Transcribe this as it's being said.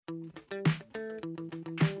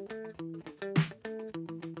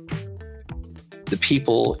the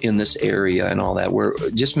people in this area and all that. We're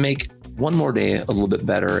just make one more day a little bit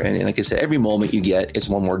better. And like I said, every moment you get, it's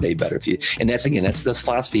one more day better. And that's the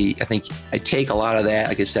philosophy. I think I take a lot of that.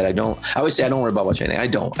 Like I said, I always say I don't worry about much anything. I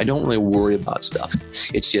don't really worry about stuff.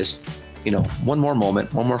 It's just, one more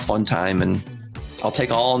moment, one more fun time, and I'll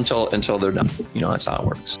take all until they're done. That's how it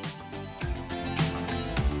works.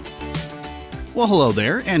 Well, hello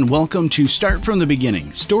there, and welcome to Start From the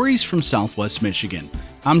Beginning, Stories from Southwest Michigan.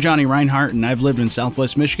 I'm Johnny Reinhardt, and I've lived in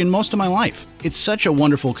Southwest Michigan most of my life. It's such a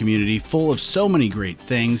wonderful community full of so many great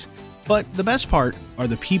things, but the best part are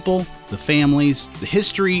the people, the families, the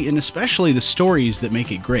history, and especially the stories that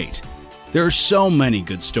make it great. There are so many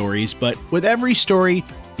good stories, but with every story,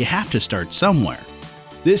 you have to start somewhere.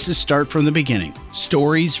 This is Start From the Beginning,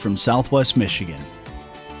 Stories from Southwest Michigan.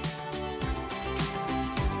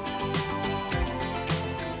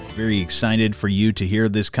 Very excited for you to hear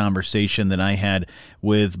this conversation that I had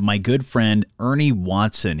with my good friend Ernie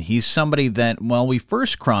Watson. He's somebody that, we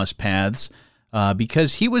first crossed paths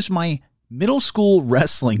because he was my middle school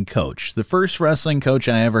wrestling coach, the first wrestling coach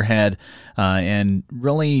I ever had, and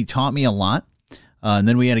really taught me a lot. And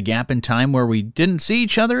then we had a gap in time where we didn't see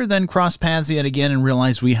each other, then crossed paths yet again and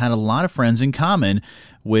realized we had a lot of friends in common,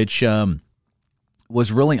 which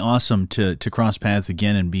was really awesome to cross paths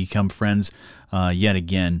again and become friends yet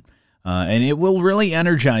again. And it will really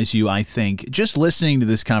energize you, I think, just listening to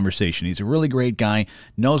this conversation. He's a really great guy,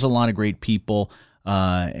 knows a lot of great people,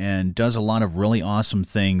 and does a lot of really awesome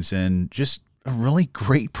things, and just a really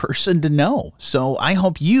great person to know. So I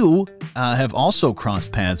hope you have also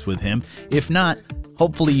crossed paths with him. If not,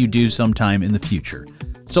 hopefully you do sometime in the future.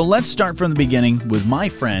 So let's start from the beginning with my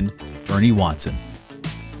friend, Ernie Watson.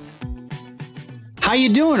 How you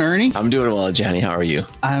doing, Ernie? I'm doing well, Johnny. How are you?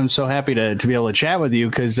 I'm so happy to be able to chat with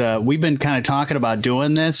you because we've been kind of talking about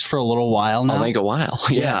doing this for a little while now. I think a while.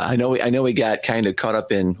 Yeah. I know we got kind of caught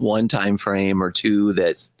up in one time frame or two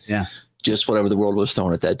that just whatever the world was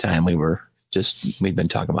throwing at that time, we'd been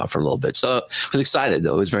talking about for a little bit. So I was excited,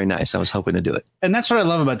 though. It was very nice. I was hoping to do it. And that's what I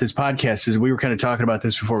love about this podcast is we were kind of talking about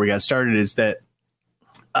this before we got started is that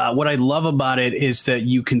what I love about it is that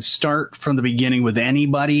you can start from the beginning with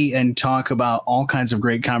anybody and talk about all kinds of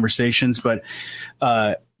great conversations. But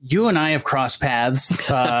you and I have crossed paths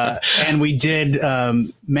and we did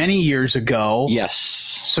many years ago. Yes.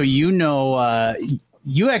 So,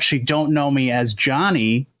 you actually don't know me as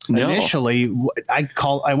Johnny. No. Initially,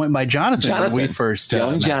 I went by Jonathan when we first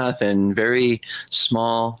young Jonathan, very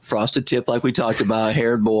small, frosted tip like we talked about,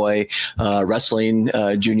 haired boy, wrestling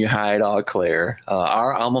junior high at Eau Claire,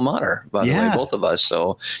 our alma mater, by the way, both of us.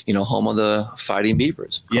 So, home of the Fighting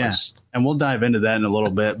Beavers. Of course. And we'll dive into that in a little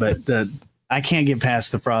bit, but I can't get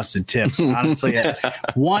past the frosted tips. Honestly,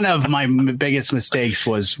 one of my biggest mistakes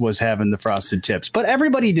was having the frosted tips, but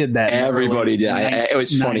everybody did that. Everybody did. It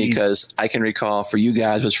was funny because I can recall for you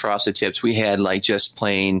guys with frosted tips, we had like just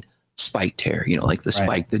plain spiked hair, like the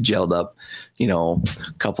spike that gelled up,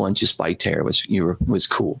 a couple inches spiked hair was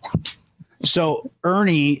cool. So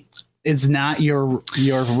Ernie is not your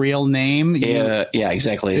real name. Yeah,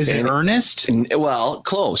 exactly. Is it Ernest? Well,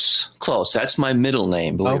 close. That's my middle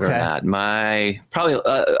name, believe it or not. I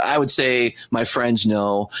would say my friends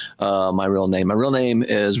know my real name. My real name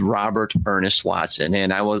is Robert Ernest Watson.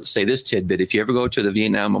 And I will say this tidbit. If you ever go to the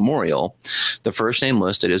Vietnam Memorial, the first name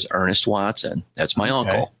listed is Ernest Watson. That's my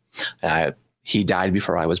uncle. He died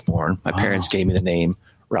before I was born. My parents gave me the name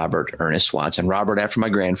Robert Ernest Watson. Robert after my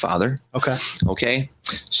grandfather. Okay.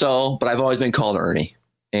 So, but I've always been called Ernie.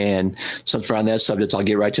 And since we're on that subject, I'll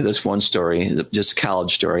get right to this one story, just a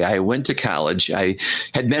college story. I went to college. I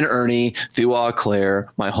had been Ernie through Eau Claire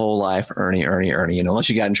my whole life. Ernie. Unless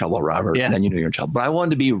you got in trouble, Robert, then you knew you're in trouble. But I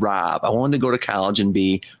wanted to be Rob. I wanted to go to college and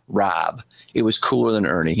be Rob. It was cooler than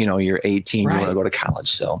Ernie. You're 18, you want to go to college.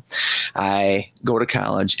 So I go to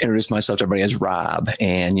college, introduce myself to everybody as Rob.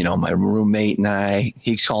 And, my roommate and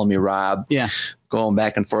he's calling me Rob. Yeah. Going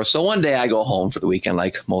back and forth. So one day I go home for the weekend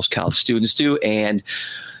like most college students do. And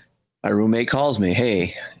my roommate calls me,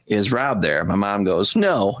 hey, is Rob there? My mom goes,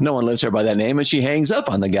 no one lives here by that name. And she hangs up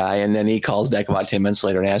on the guy. And then he calls back about 10 minutes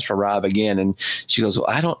later and asks for Rob again. And she goes,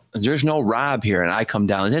 well, there's no Rob here. And I come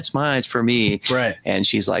down, that's mine, it's for me. Right. And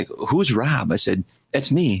she's like, who's Rob? I said,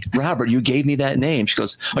 that's me, Robert. You gave me that name. She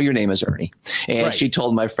goes, oh, your name is Ernie. And she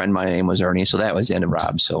told my friend my name was Ernie. So that was the end of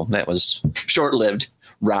Rob. So that was short-lived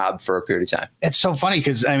Rob for a period of time. It's so funny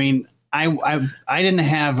because, I didn't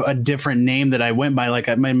have a different name that I went by.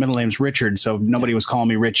 Like my middle name's Richard, so nobody was calling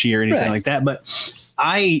me Richie or anything like that. But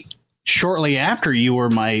shortly after you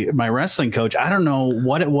were my wrestling coach, I don't know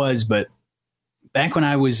what it was, but back when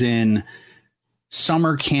I was in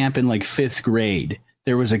summer camp in like 5th grade,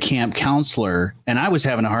 there was a camp counselor, and I was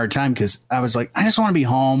having a hard time because I was like, I just want to be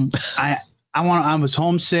home. I was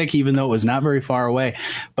homesick, even though it was not very far away.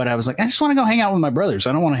 But I was like, I just want to go hang out with my brothers.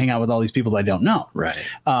 I don't want to hang out with all these people that I don't know. Right.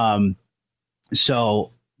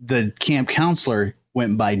 So the camp counselor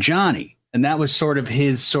went by Johnny, and that was sort of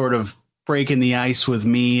his sort of breaking the ice with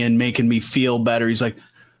me and making me feel better. He's like,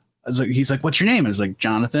 what's your name? I was like,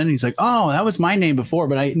 Jonathan. He's like, oh, that was my name before,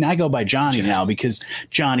 but I go by Johnny now because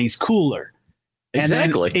Johnny's cooler.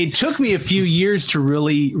 Exactly. And it took me a few years to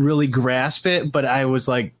really, really grasp it, but I was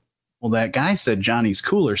like, well, that guy said Johnny's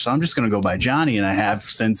cooler, so I'm just going to go by Johnny, and I have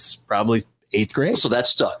since probably 8th grade. So that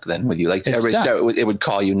stuck then with you. Like it would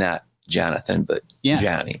call you not Jonathan, but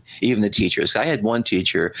Johnny. Even the teachers. I had one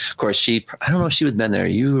teacher, of course, I don't know if she would have been there,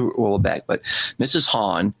 you were back, but Mrs.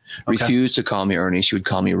 Hahn refused to call me Ernie. She would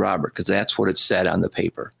call me Robert because that's what it said on the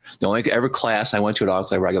paper. The only ever class I went to at Eau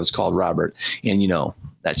Claire was called Robert. And,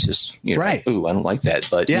 that's just, right. Ooh, I don't like that.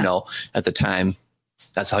 But, at the time,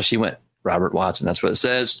 that's how she went. Robert Watson. That's what it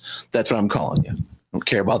says. That's what I'm calling you. I don't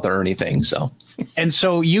care about the Ernie thing. So, and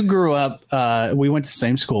so you grew up, we went to the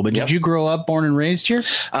same school, but did you grow up, born and raised here?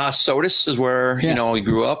 Sodus is where, we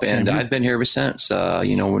grew up, and I've been here ever since.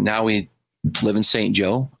 Now we live in St.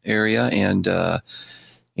 Joe area, and, a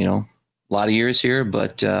lot of years here,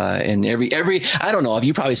 but, and I don't know if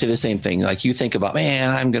you probably say the same thing. Like you think about,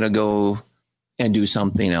 man, I'm going to go and do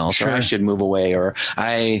something else, or I should move away, or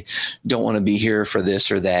I don't want to be here for this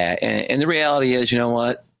or that. And the reality is, you know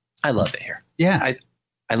what? I love it here. Yeah.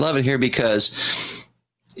 I love it here because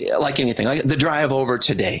like anything, like the drive over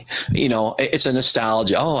today, it's a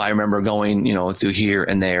nostalgia. Oh, I remember going, through here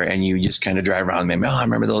and there, and you just kind of drive around and I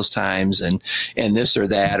remember those times and this or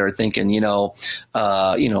that, or thinking,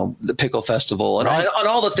 the pickle festival and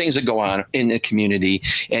all the things that go on in the community.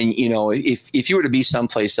 And, if you were to be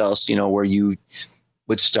someplace else, where you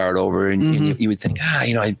would start over and you would think,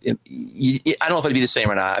 I don't know if it'd be the same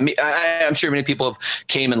or not. I mean, I'm sure many people have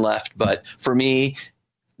came and left, but for me,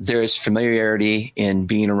 there's familiarity in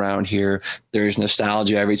being around here. There's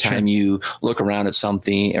nostalgia every time you look around at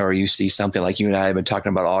something or you see something. Like you and I have been talking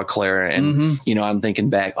about Eau Claire, and I'm thinking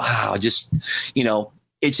back, wow, just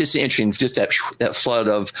it's just interesting, just that flood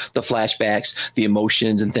of the flashbacks, the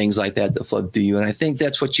emotions and things like that flood through you. And I think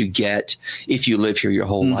that's what you get if you live here your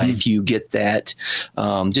whole life. You get that,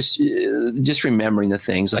 just remembering the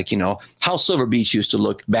things like, how Silver Beach used to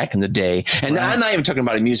look back in the day. And I'm not even talking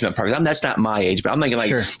about amusement parks. That's not my age, but I'm thinking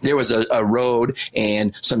like there was a road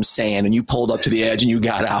and some sand and you pulled up to the edge and you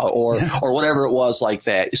got out or whatever it was like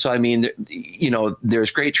that. So, I mean,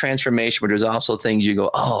 there's great transformation, but there's also things you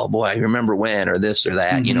go, oh boy, I remember when, or this or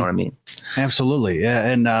that. You know what I mean? Absolutely. Yeah.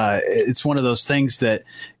 And it's one of those things that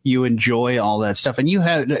you enjoy all that stuff. And you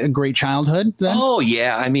had a great childhood then? Oh,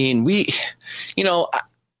 yeah. I mean,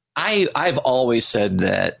 I've always said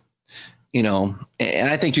that, and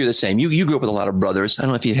I think you're the same. You grew up with a lot of brothers. I don't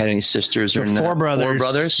know if you had any sisters or not. 4 brothers. 4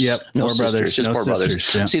 brothers? Yep. No 4 sisters, brothers. just no 4 sisters,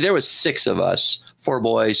 brothers. Yeah. See, there was 6 of us, 4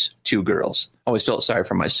 boys, 2 girls. I always felt sorry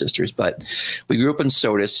for my sisters, but we grew up in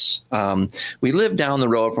Sodus. We lived down the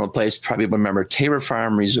road from a place, probably remember, Tabor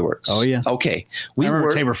Farm Resorts. Oh, yeah. Okay. I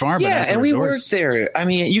remember Tabor Farm. Yeah, and we worked there. I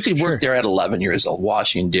mean, you could work there at 11 years old,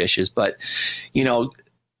 washing dishes, but,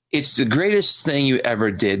 it's the greatest thing you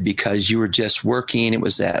ever did because you were just working. It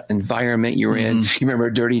was that environment you were in. You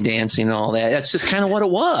remember Dirty Dancing and all that. That's just kind of what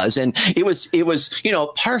it was. And it was,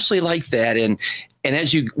 partially like that. And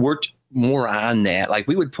as you worked more on that, like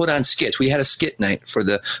we would put on skits. We had a skit night for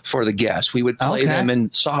the guests. We would play them in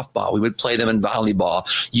softball. We would play them in volleyball.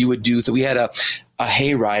 You would we had a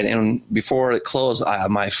hayride, and before it closed,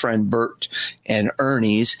 my friend Bert and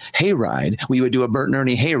Ernie's hayride. We would do a Bert and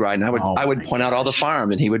Ernie hayride, and I would point out all the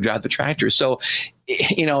farm, and he would drive the tractor. So,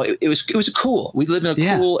 it was cool. We lived in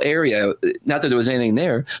a cool area. Not that there was anything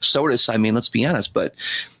there. Sodus, I mean, let's be honest, but.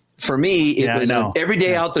 For me, it was every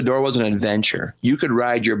day out the door was an adventure. You could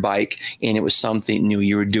ride your bike and it was something new.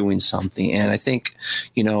 You were doing something. And I think,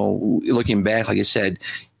 looking back, like I said,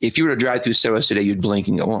 if you were to drive through Sodus today, you'd blink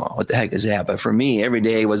and go, oh, what the heck is that? But for me, every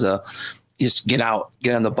day was just get out,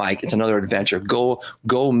 get on the bike. It's another adventure.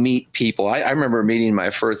 Go meet people. I remember meeting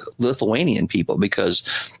my first Lithuanian people because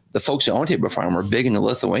the folks who owned Tabor Farm were big into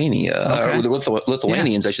Lithuania, or the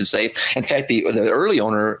Lithuanians, I should say. In fact, the early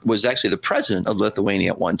owner was actually the president of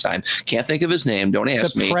Lithuania at one time. Can't think of his name. Don't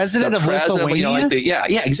ask me. The president of Lithuania?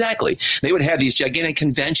 Yeah, exactly. They would have these gigantic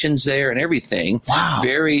conventions there and everything. Wow.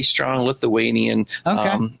 Very strong Lithuanian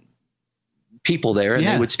people there, and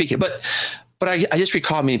they would speak it. But I just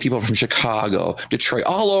recall meeting people from Chicago, Detroit,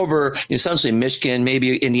 all over, essentially Michigan,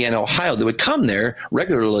 maybe Indiana, Ohio, that would come there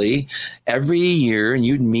regularly every year, and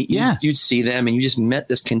you'd meet, you'd see them, and you just met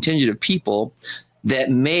this contingent of people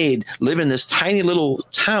that made living in this tiny little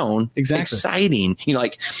town exciting. You know,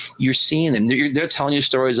 like you're seeing them, they're telling you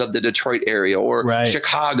stories of the Detroit area or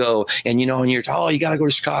Chicago, and you know, and you're you got to go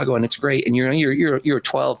to Chicago, and it's great, and you're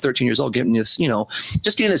 12, 13 years old, getting this, you know,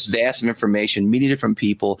 just getting this vast of information, meeting different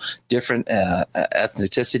people, different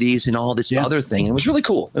ethnicities, and all this other thing. And it was really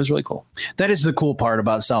cool. It was really cool. That is the cool part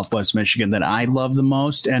about Southwest Michigan that I love the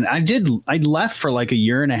most. And I left for like a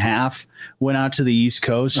year and a half, went out to the East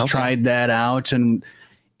Coast, tried that out, and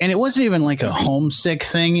it wasn't even like a homesick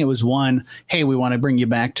thing. It was one, hey, we want to bring you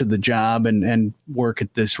back to the job and work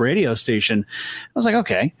at this radio station. I was like,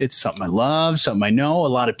 okay, it's something I love, something I know, a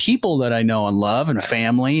lot of people that I know and love, and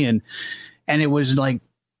family, and it was like,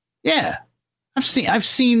 yeah, I've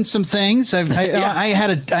seen some things. I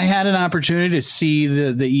had an opportunity to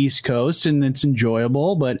see the East Coast, and it's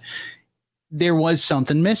enjoyable, but there was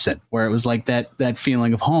something missing where it was like that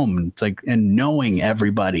feeling of home. It's like, and knowing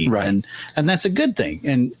everybody. Right. And that's a good thing.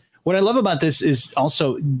 And what I love about this is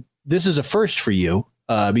also, this is a first for you.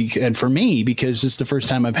 And for me, because it's the first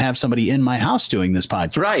time I've had somebody in my house doing this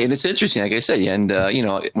podcast. Right. And it's interesting, like I said, and you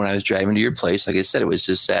know, when I was driving to your place, like I said, it was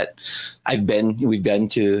just that we've been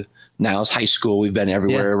to Niles High School. We've been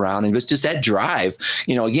everywhere around, and it was just that drive.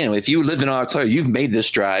 You know, again, if you live in Eau Claire, you've made this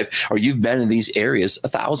drive, or you've been in these areas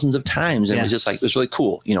thousands of times, and it was just like, it was really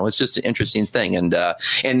cool. You know, it's just an interesting thing. And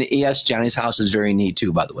yes, Johnny's house is very neat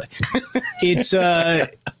too, by the way.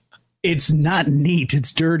 It's not neat.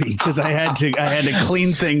 It's dirty because I had to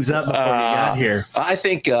clean things up before we got here. I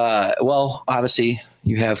think, well, obviously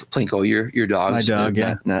you have Plinko, your dog. My dog,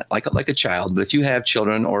 not like a child, but if you have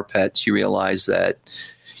children or pets, you realize that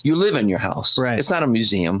you live in your house. Right. It's not a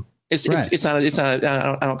museum. It's not.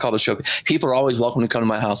 I don't call it a show. People are always welcome to come to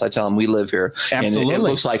my house. I tell them we live here. Absolutely. And it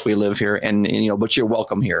looks like we live here, and you know, but you're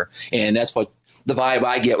welcome here, and that's what the vibe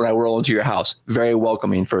I get when I roll into your house. Very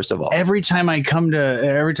welcoming, first of all. Every time I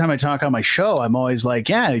talk on my show, I'm always like,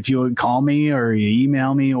 yeah, if you would call me or you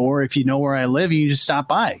email me, or if you know where I live, you just stop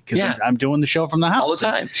by, because I'm doing the show from the house all the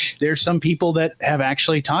time. There's some people that have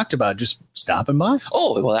actually talked about just stopping by.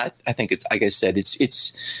 Oh, well, I think it's, like I said,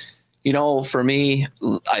 it's you know, for me,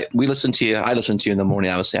 I listen to you in the morning,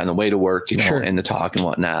 obviously on the way to work, you know, and the talk and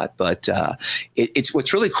whatnot. But it's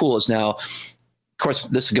what's really cool is now, of course,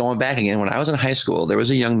 this is going back again. When I was in high school, there was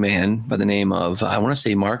a young man by the name of, I want to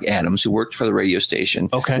say Mark Adams, who worked for the radio station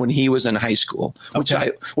when he was in high school, which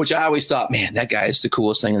I always thought, man, that guy is the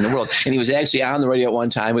coolest thing in the world. And he was actually on the radio at one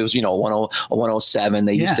time. It was, you know, 107.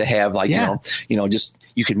 They used to have like, you know, just,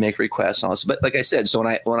 you could make requests on us. But like I said, so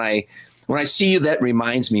when I see you, that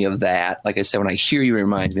reminds me of that. Like I said, when I hear you, it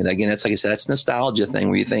reminds me of that. Again, that's like I said, that's nostalgia thing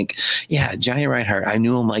where you think, yeah, Johnny Reinhardt, I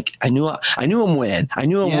knew him when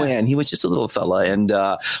he was just a little fella. And,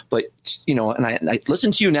 but you know, and I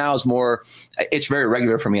listen to you now is more, it's very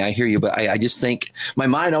regular for me. I hear you, but I just think my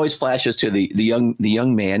mind always flashes to the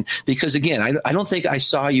young man, because again, I don't think I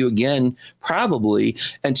saw you again probably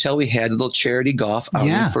until we had a little charity golf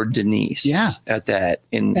outing for Denise at that.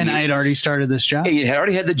 And I had already started this job. You had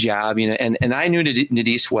already had the job, you know, and I knew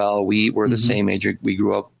Denise well. We were the same age. We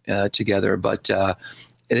grew up together, but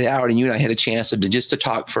Howard and you and I had a chance to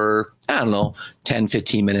talk for, I don't know, 10,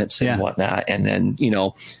 15 minutes and whatnot. And then, you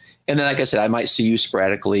know, and then, like I said, I might see you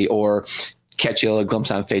sporadically or catch you a glimpse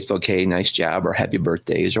on Facebook. Hey, nice job, or happy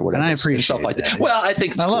birthdays, or whatever. And I appreciate stuff like that. Yeah. Well, I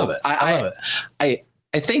think it's cool. Love it. I love it.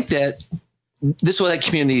 I think that this is what that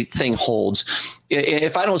community thing holds.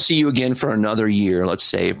 If I don't see you again for another year, let's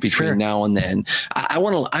say between now and then, I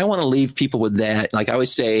want to leave people with that. Like I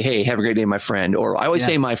always say, hey, have a great day, my friend. Or I always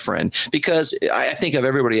say my friend, because I think of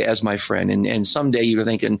everybody as my friend. And someday you're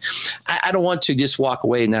thinking, I don't want to just walk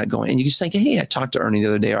away and not go. And you just think, hey, I talked to Ernie the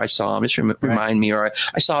other day, or I saw him, just remind me, or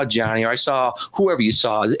I saw Johnny, or I saw whoever you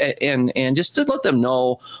saw, and just to let them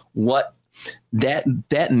know what that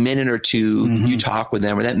minute or two you talk with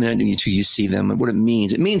them, or that minute or two you see them, and what it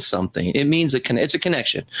means. It means something. It means it's a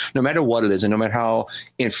connection, no matter what it is, and no matter how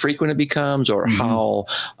infrequent it becomes, or how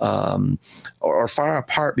or far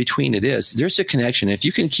apart between it is. There's a connection. If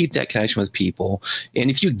you can keep that connection with people, and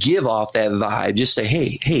if you give off that vibe, just say,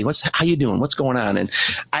 hey, how you doing? What's going on? And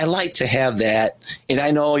I like to have that. And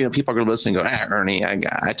I know, you know, people are going to listen and go, Ernie,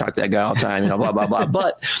 I talk to that guy all the time, you know, blah blah blah.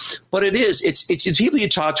 But it's people you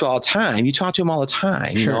talk to all the time. You talk to them all the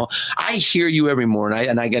time. You know, I hear you every morning.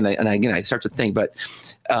 And again, I start to think, but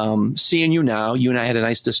seeing you now, you and I had a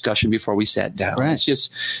nice discussion before we sat down. Right. It's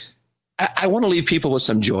just, I want to leave people with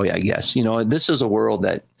some joy, I guess. You know, this is a world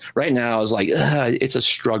that right now is like, it's a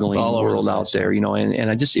struggling world out there, you know, and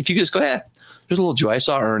I just, if you just go ahead, there's a little joy. I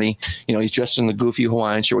saw Ernie, you know, he's dressed in the goofy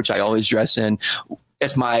Hawaiian shirt, which I always dress in.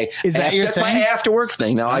 That's my my after work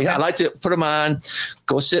thing. Now I like to put them on,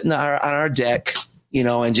 go sit on our deck,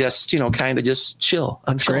 and just, kind of just chill.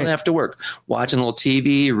 I'm chilling after work, watching a little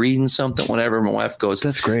TV, reading something, whatever. My wife goes,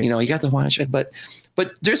 that's great. You got to watch it. But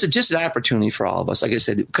there's just an opportunity for all of us. Like I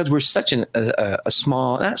said, because we're such a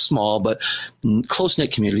small, not small, but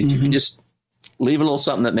close-knit community. You can just leave a little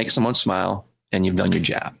something that makes someone smile, and you've done your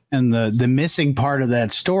job. And the missing part of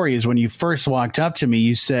that story is when you first walked up to me,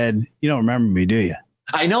 you said, "You don't remember me, do you?"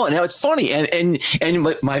 I know, and that was funny. And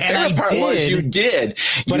my favorite part was you did,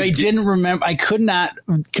 but I didn't remember. I could not,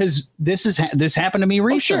 because this happened to me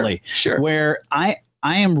recently. Sure. Where I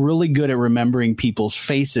am really good at remembering people's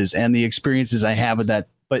faces and the experiences I have with that.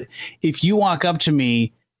 But if you walk up to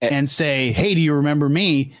me and say, "Hey, do you remember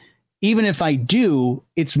me?" Even if I do,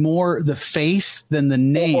 it's more the face than the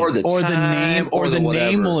name, or the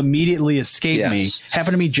name will immediately escape me.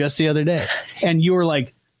 Happened to me just the other day, and you were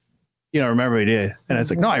like, "You don't remember me, do you?" And I was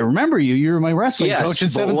like, "No, I remember you. You were my wrestling coach in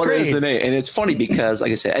seventh grade." What is the name? And it's funny because,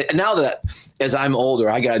 like I said, now that as I'm older,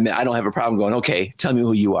 I gotta admit, I don't have a problem going, "Okay, tell me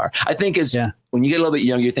who you are." I think when you get a little bit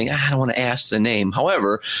younger, you think, "I don't want to ask the name."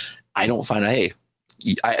 However, I don't find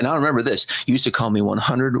and I remember this. You used to call me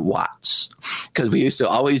 100 Watts because we used to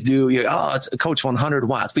always do, it's Coach 100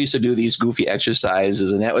 Watts. We used to do these goofy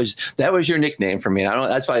exercises, and that was your nickname for me.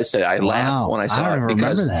 That's why I said I laughed when I saw it,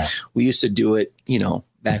 because we used to do it,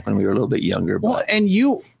 back when we were a little bit younger. But. Well, and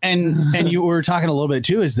you were talking a little bit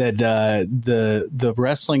too, is that the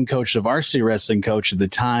wrestling coach, the varsity wrestling coach at the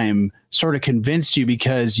time, sort of convinced you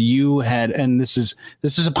because you had, and this is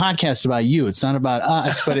a podcast about you. It's not about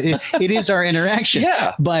us, but it is our interaction.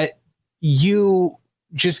 Yeah. But you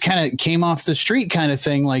just kind of came off the street kind of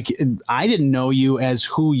thing. Like, I didn't know you as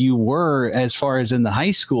who you were as far as in the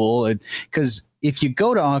high school, because if you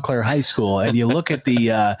go to Eau Claire High School and you look at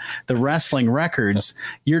the wrestling records,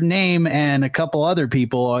 your name and a couple other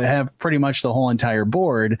people have pretty much the whole entire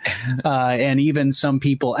board. And even some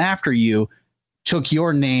people after you took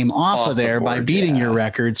your name off of there by beating your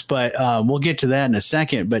records. But we'll get to that in a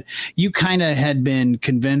second. But you kind of had been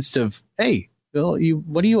convinced of, "Hey, Bill,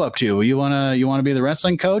 what are you up to? You want to be the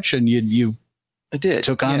wrestling coach?" And I did.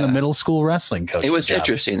 Took on the middle school wrestling coach. It was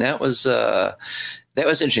interesting. That was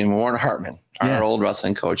interesting. Warren Hartman, our old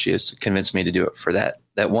wrestling coach, used to convince me to do it for that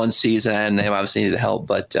one season, and they obviously needed help.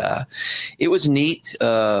 But it was a neat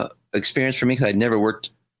experience for me because I'd never worked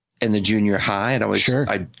in the junior high, and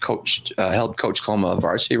I'd coached, helped coach Coloma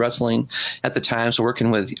varsity wrestling at the time. So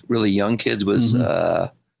working with really young kids was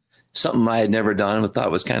something I had never done, but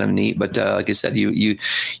thought was kind of neat. But like I said, you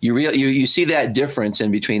see that difference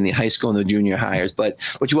in between the high school and the junior hires. But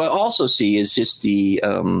what you also see is just the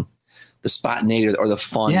spontaneity or the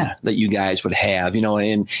fun that you guys would have,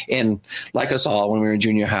 and like us all, when we were in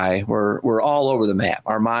junior high, we're all over the map.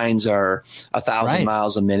 Our minds are 1,000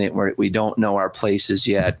 miles a minute where we don't know our places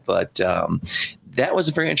yet. But that was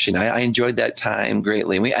very interesting. I enjoyed that time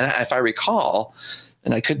greatly. And if I recall,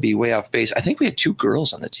 and I could be way off base, I think we had 2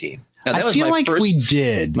 girls on the team. Now, I feel like we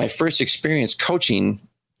did. My first experience coaching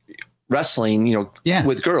wrestling,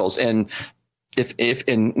 with girls. And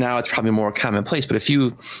and now it's probably more commonplace, but if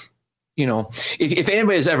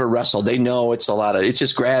anybody has ever wrestled, they know it's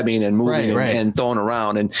just grabbing and moving and throwing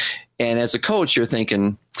around. And as a coach, you're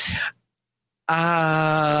thinking,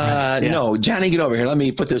 no, Johnny, get over here. Let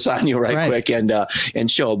me put this on you quick and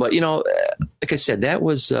show. But, like I said, that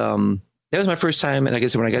was my first time. And I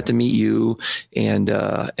guess when I got to meet you and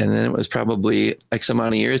then it was probably X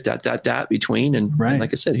amount of years, ... between. And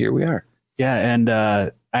like I said, here we are. Yeah. And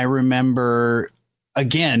I remember,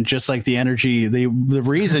 again, just like the energy, the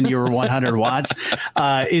reason you were 100 watts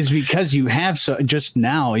is because you have just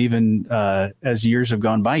now, even as years have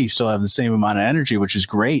gone by, you still have the same amount of energy, which is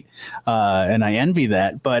great. And I envy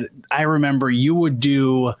that. But I remember you would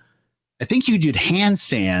I think you did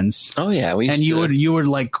handstands. Oh yeah. You would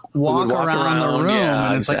like walk around the room.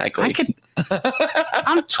 Yeah, and it's like,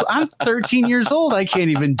 I'm 13 years old. I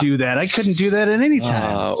can't even do that. I couldn't do that at any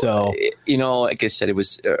time. So, like I said, it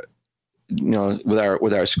was,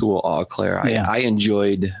 with our school, Eau Claire, I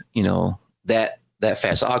enjoyed, that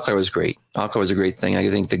fast. Eau Claire was great. Eau Claire was a great thing. I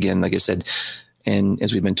think, again, like I said, and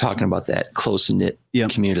as we've been talking about that close-knit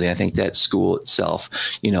community, I think that school itself,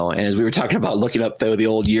 and as we were talking about looking up the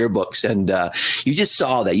old yearbooks, and you just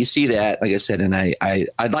saw that. You see that, like I said, and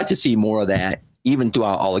I'd like to see more of that even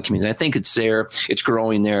throughout all the communities. I think it's there. It's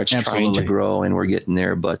growing there. It's trying to grow, and we're getting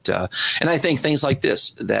there. But and I think things like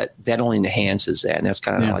this, that only enhances that. And that's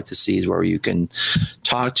kind of what I like to see, is where you can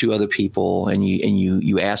talk to other people and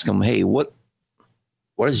you ask them, hey, what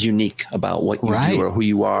is unique about what you do or who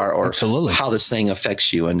you are, or how this thing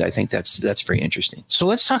affects you. And I think that's very interesting. So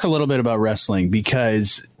let's talk a little bit about wrestling,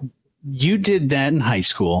 because you did that in high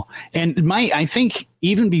school. And I think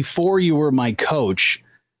even before you were my coach,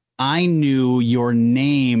 I knew your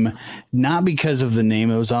name, not because of the name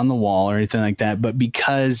that was on the wall or anything like that, but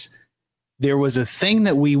because there was a thing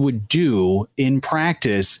that we would do in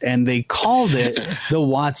practice, and they called it the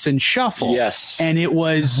Watson Shuffle. Yes. And it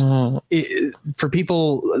was for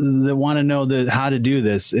people that want to know how to do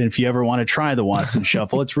this. And if you ever want to try the Watson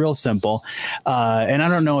Shuffle, it's real simple. And I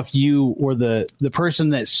don't know if you were the person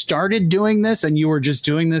that started doing this and you were just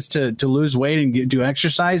doing this to lose weight and do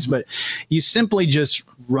exercise, but you simply just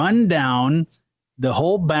run down the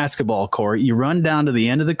whole basketball court. You run down to the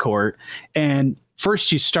end of the court, and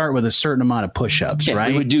first you start with a certain amount of push-ups,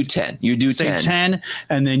 right? You would do 10. You do 10.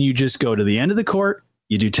 And then you just go to the end of the court.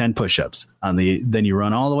 You do 10 push-ups then you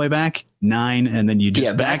run all the way back 9. And then you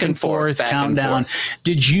just back and forth, count down.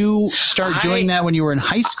 Did you start doing that when you were in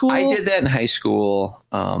high school? I did that in high school.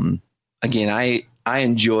 Again, I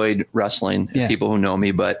enjoyed wrestling, people who know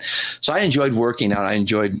me, so I enjoyed working out. I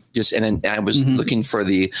enjoyed and I was looking for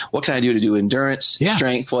what can I do to do endurance,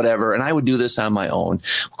 strength, whatever. And I would do this on my own.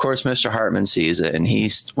 Of course, Mr. Hartman sees it and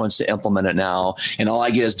he wants to implement it now. And all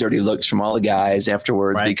I get is dirty looks from all the guys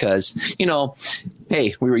afterwards because,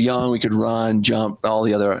 hey, we were young, we could run, jump, all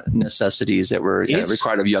the other necessities that were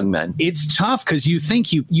required of young men. It's tough because you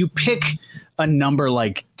think you pick a number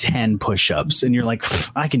like 10 push-ups and you're like,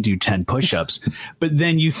 I can do 10 push-ups. But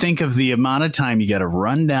then you think of the amount of time you got to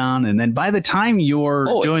run down. And then by the time you're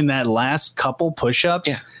doing that last couple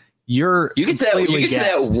push-ups, you get to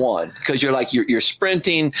that one because you're like you're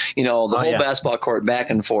sprinting, the whole basketball court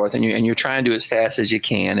back and forth, and you're trying to do as fast as you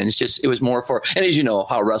can. And it was more for, and as you know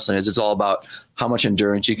how wrestling is, it's all about how much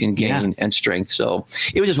endurance you can gain and strength. So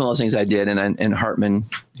it was just one of those things I did, and Hartman,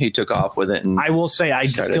 he took off with it. And I will say I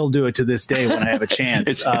still do it to this day when I have a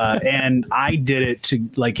chance. And I did it to,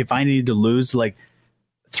 like, if I needed to lose like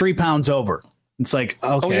 3 pounds over, it's like,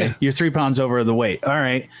 okay, you're 3 pounds over the weight. All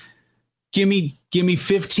right, give me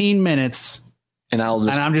 15 minutes. And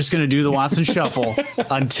I'm just going to do the Watson Shuffle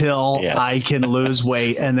until I can lose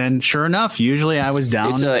weight. And then sure enough, usually I was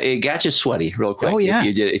down. It got you sweaty real quick. If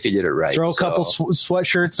you did it right. Throw a couple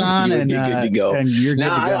sweatshirts on and you're good to go. And you're good to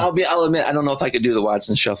go. I'll admit, I don't know if I could do the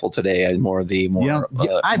Watson Shuffle today. I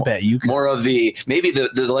bet you could. More of maybe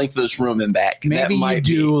the length of this room and back. Maybe you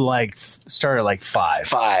do start at like 5.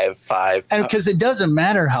 5. And because it doesn't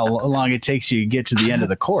matter how long it takes you to get to the end of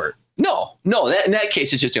the court. No. In that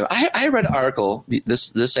case, it's just, I read an article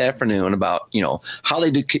this afternoon about, how they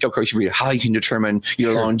do, of course, you read how you can determine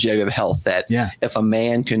your longevity of health, that if a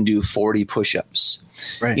man can do 40 push-ups,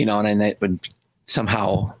 right. And that would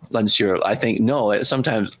somehow lends to your, I think, it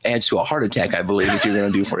sometimes adds to a heart attack, I believe, if you're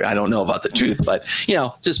going to do 40. I don't know about the truth, but,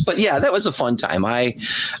 that was a fun time.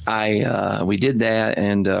 We did that,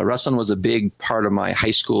 and wrestling was a big part of my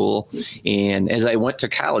high school. And as I went to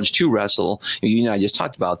college to wrestle, you and I just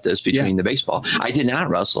talked about this between the baseball. I did not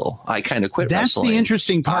wrestle. I kind of quit wrestling. That's the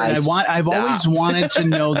interesting part. I've always wanted to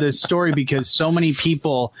know this story because so many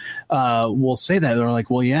people will say that. They're like,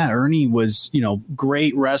 well, yeah, Ernie was,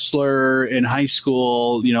 great wrestler in high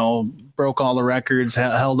school, broke all the records,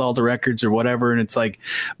 held all the records or whatever. And it's like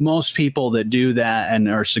most people that do that and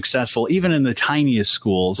are successful, even in the tiniest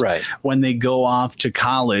schools, right, when they go off to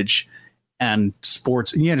college and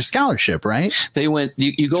sports, and you had a scholarship, right? They went,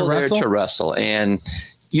 you go there to wrestle, and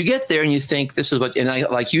you get there and you think this is what, and I,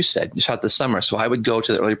 like you said, you thought the summer. So I would go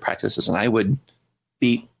to the early practices and I would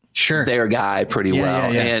beat their guy pretty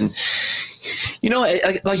well. Yeah. And,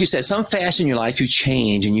 like you said, some fast in your life, you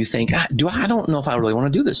change and you think, I don't know if I really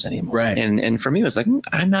want to do this anymore. Right. And for me, it's like,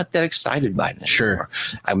 I'm not that excited by it anymore. Sure.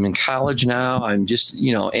 I'm in college now. I'm just,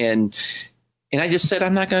 and I just said,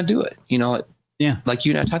 I'm not going to do it. Yeah. Like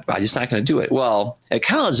you and I talked about, I'm just not going to do it. Well, at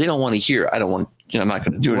college, they don't want to hear, I'm not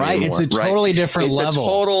going to do it anymore. It's a totally different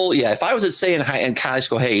level. If I was to say in college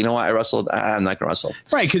school, hey, I wrestled, I'm not going to wrestle.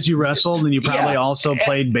 Right, because you wrestled and you probably also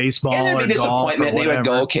played baseball or golf. Disappointment. They would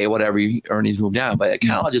go, okay, whatever, Ernie's moved on. But at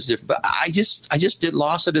college, it's different. But I just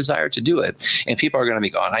lost a desire to do it. And people are going to be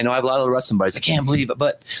going, I know I have a lot of wrestling buddies. I can't believe it.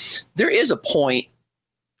 But there is a point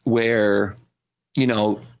where,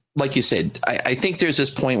 like you said, I think there's this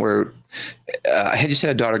point where I just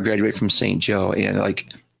had a daughter graduate from St. Joe, and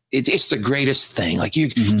it's the greatest thing. Like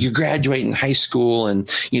you graduate in high school,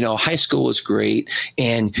 and high school is great,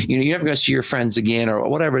 and you're never going to see your friends again or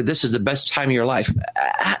whatever. This is the best time of your life.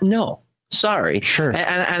 No, sorry. Sure.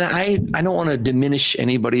 And I don't want to diminish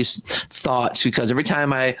anybody's thoughts, because every time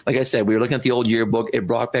like I said, we were looking at the old yearbook, it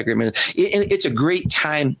brought back, it's a great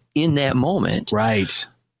time in that moment. Right.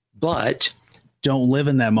 But don't live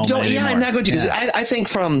in that moment anymore. I'm not going to. Yeah. I think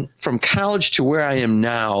from college to where I am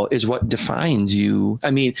now is what defines you.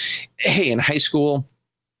 I mean, hey, in high school,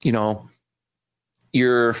 you know,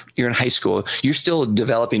 you're in high school, you're still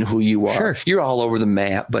developing who you are. Sure. You're all over the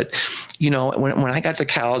map. But, you know, when I got to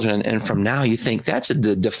college and from now, you think that's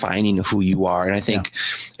the defining of who you are. And I think,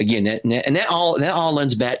 again, that all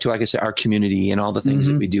lends back to, like I said, our community and all the things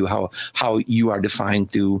that we do, how you are defined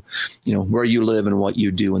through, you know, where you live and what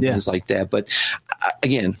you do and things like that. But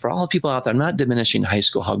again, for all the people out there, I'm not diminishing high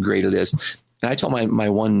school, how great it is. And I told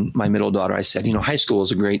my middle daughter, I said, you know, high school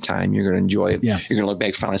is a great time. You're going to enjoy it. Yeah. You're going to look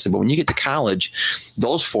back fondly. I said, but when you get to college,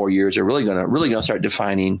 those 4 years are really going to start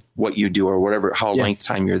defining what you do or whatever, how length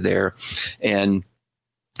time you're there. And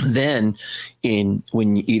then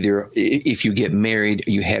if you get married,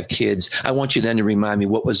 you have kids, I want you then to remind me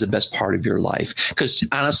what was the best part of your life. Because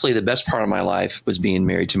honestly, the best part of my life was being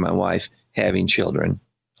married to my wife, having children.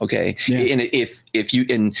 Okay. Yeah. And if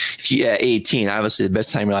you at 18, obviously the best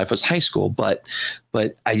time of your life was high school. But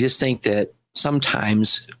I just think that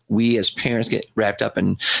sometimes we as parents get wrapped up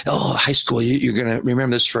in, high school, you're going to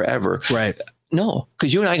remember this forever. Right. No,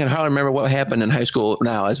 because you and I can hardly remember what happened in high school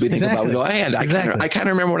now as we think about it. We go, I kind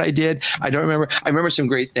of remember what I did. I don't remember. I remember some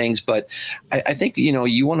great things, but I think, you know,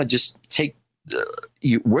 you want to just take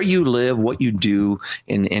where you live, what you do,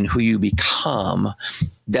 and who you become.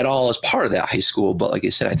 That all is part of that high school. But like I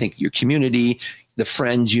said, I think your community, the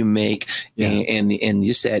friends you make, and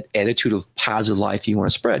just that attitude of positive life you want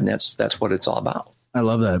to spread. And that's what it's all about. I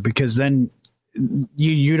love that, because then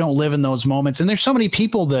you don't live in those moments. And there's so many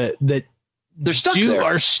people that they're stuck.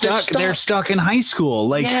 They're stuck in high school.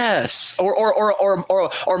 Like, yes. Or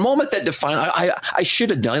a moment that define I should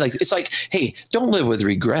have done. Like, it's like, hey, don't live with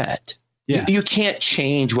regret. Yeah. You can't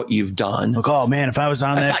chanch what you've done. Like, oh man, if I was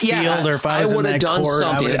on that field, or if I was in that court,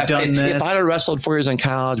 I would have done this. If I'd have wrestled 4 years in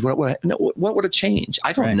college, what would have changed?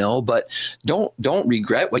 I don't know, but don't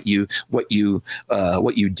regret what you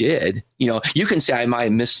did. You know, you can say I might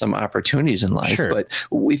have missed some opportunities in life, but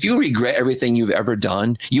if you regret everything you've ever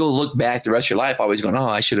done, you'll look back the rest of your life always going, oh,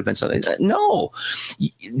 I should have been something. No,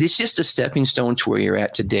 it's just a stepping stone to where you're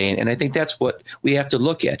at today. And I think that's what we have to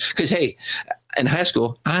look at. Because, hey, in high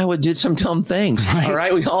school, I did some dumb things. Right. All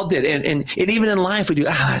right. We all did. And even in life, we do,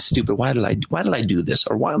 that's stupid. Why did I do this?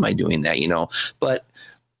 Or why am I doing that? You know, but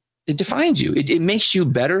it defines you. It makes you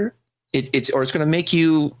better. It's going to make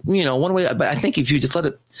you, you know, one way. But I think if you just let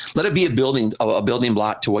it be a building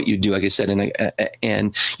block to what you do, like I said,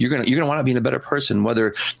 and you're going to want to be a better person,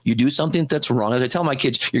 whether you do something that's wrong. As I tell my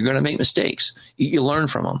kids, you're going to make mistakes. You learn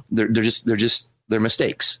from them. They're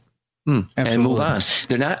mistakes. And move on.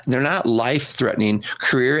 They're not life-threatening,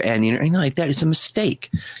 career-ending or anything like that. It's a mistake,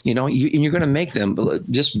 you know. You're going to make them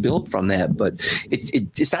just build from that, but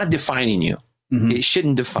it's not defining you. Mm-hmm. It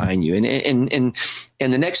shouldn't define you, and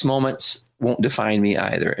the next moments won't define me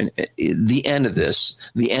either. And the end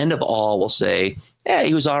of all will say, "Yeah,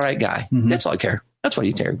 he was all right guy." Mm-hmm. That's all I care. That's what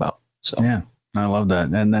you care about. So yeah. I love that.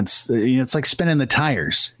 And that's, you know, it's like spinning the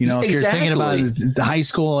tires, you know, if you're thinking about the high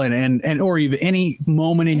school and or even any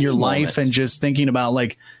moment in your life and just thinking about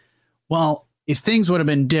like, well, if things would have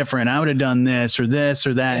been different, I would have done this or that.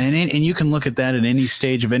 And you can look at that at any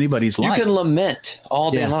stage of anybody's life. You can lament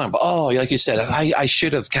all day long. But, like you said, I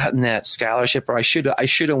should have gotten that scholarship, or I should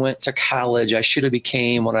have went to college. I should have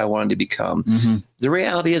became what I wanted to become. Mm-hmm. The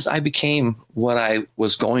reality is I became what I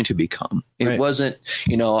was going to become. It wasn't,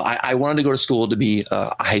 you know, I wanted to go to school to be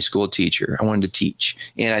a high school teacher. I wanted to teach.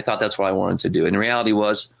 And I thought that's what I wanted to do. And the reality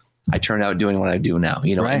was, I turned out doing what I do now,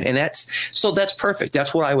 you know, and that's perfect.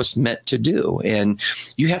 That's what I was meant to do. And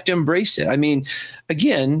you have to embrace it. I mean,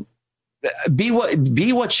 again, be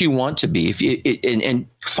what you want to be and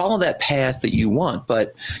follow that path that you want.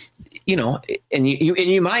 But, you know, and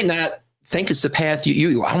you might not think it's the path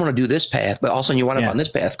I want to do this path, but all of a sudden you wind up on this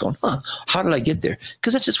path going, how did I get there?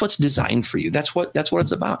 Because that's just what's designed for you. That's what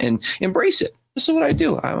it's about, and embrace it. This is what I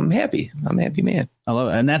do. I'm happy. I'm a happy man. I love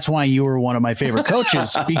it. And that's why you were one of my favorite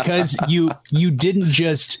coaches, because you didn't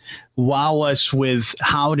just wow us with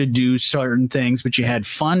how to do certain things, but you had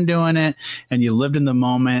fun doing it and you lived in the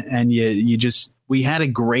moment, and we had a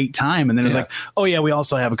great time. And then it was like, oh yeah, we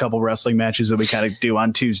also have a couple wrestling matches that we kind of do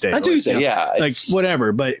on Tuesday. Like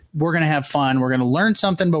whatever, but we're going to have fun. We're going to learn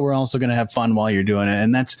something, but we're also going to have fun while you're doing it.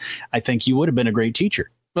 And I think you would have been a great teacher.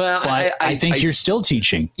 Well, I think you're still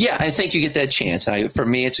teaching. Yeah, I think you get that chance. For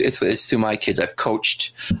me, it's through my kids. I've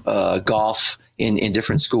coached golf in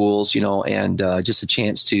different schools, you know, and just a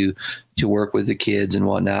chance to work with the kids and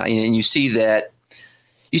whatnot. And you see that,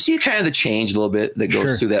 you see kind of the change a little bit that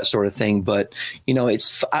goes through that sort of thing. But, you know,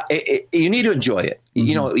 you need to enjoy it. Mm-hmm.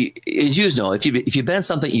 You know, as you know, if you've been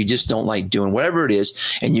something you just don't like doing, whatever it is,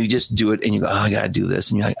 and you just do it and you go, oh, I got to do this.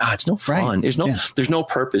 And you're like, it's no fun. Right. There's no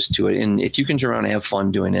purpose to it. And if you can turn around and have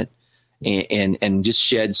fun doing it and just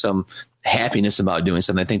shed some happiness about doing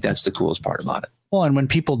something, I think that's the coolest part about it. Well, and when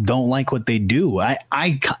people don't like what they do,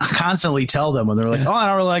 I constantly tell them when they're like, oh, I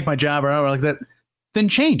don't really like my job or I don't really like that. Then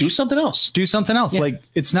change. Do something else. Yeah. Like,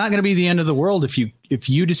 it's not going to be the end of the world if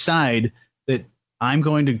you decide that I'm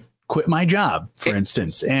going to quit my job, for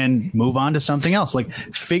instance, and move on to something else. Like,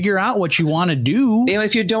 figure out what you want to do. You know,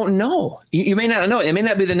 if you don't know, you may not know. It may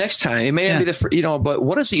not be the next time. It may not be but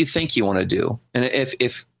what is it you think you want to do? And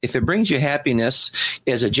if it brings you happiness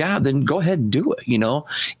as a job, then go ahead and do it, you know?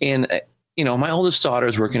 And, you know, my oldest daughter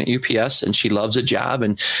is working at UPS and she loves a job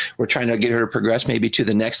and we're trying to get her to progress maybe to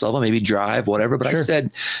the next level, maybe drive, whatever. But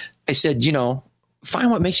I said, you know, find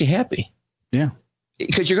what makes you happy. Yeah.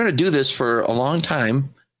 Because you're going to do this for a long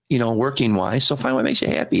time, you know, working wise. So find what makes you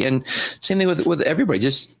happy. And same thing with everybody.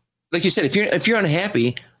 Just like you said, if you're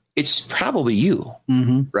unhappy, it's probably you,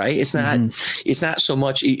 right? It's not so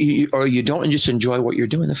much, or you don't just enjoy what you're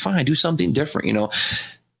doing. Then fine, do something different. You know,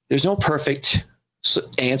 there's no perfect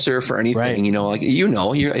answer for anything, right. You know, like,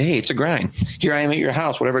 hey, it's a grind. Here I am at your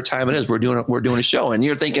house, whatever time it is, we're doing a show, and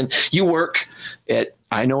you're thinking you work at,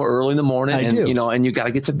 I know, early in the morning, you know, and you got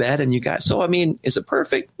to get to bed, and so I mean, is it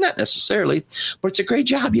perfect? Not necessarily, but it's a great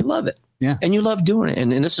job. You love it. Yeah. And you love doing it.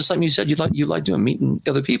 And this is something you said you like doing, meeting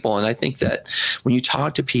other people. And I think that when you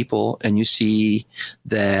talk to people and you see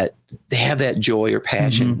that they have that joy or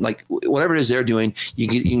passion, like whatever it is they're doing,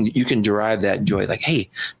 you can derive that joy. Like,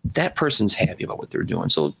 hey, that person's happy about what they're doing.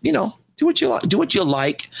 So, you know, do what you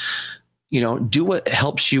like, you know, do what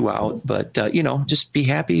helps you out, but, you know, just be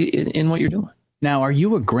happy in what you're doing. Now, are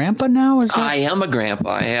you a grandpa now? I am a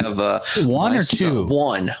grandpa. I have one or two?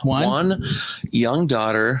 One young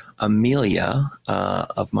daughter, Amelia,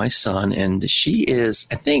 of my son, and she is,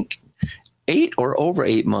 I think, 8 or over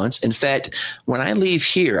 8 months. In fact, when I leave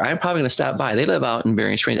here, I'm probably going to stop by. They live out in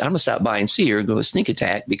Berrien Springs. I'm going to stop by and see her, go a sneak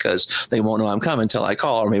attack, because they won't know I'm coming until I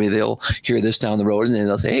call, or maybe they'll hear this down the road and then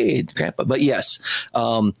they'll say, hey, Grandpa. But yes,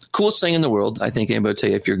 coolest thing in the world. I think anybody will tell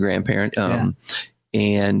you if you're a grandparent.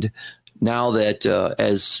 And now that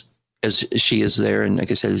as she is there, and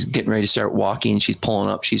like I said, is getting ready to start walking, she's pulling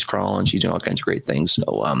up, she's crawling, she's doing all kinds of great things. So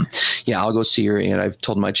I'll go see her. And I've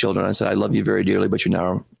told my children, I said, I love you very dearly, but you're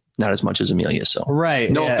now not as much as Amelia. So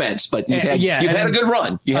no offense, but you've had a good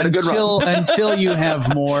run. You had a good run until you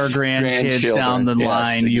have more grandkids down the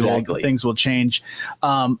line. Things will change.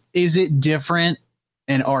 Is it different?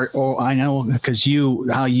 And or I know, because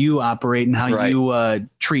how you operate and how you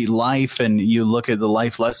treat life, and you look at the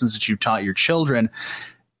life lessons that you've taught your children.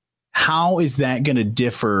 How is that going to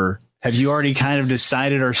differ? Have you already kind of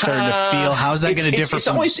decided or started to feel? How is that going to differ? It's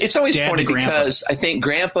always funny, because I think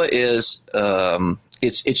grandpa is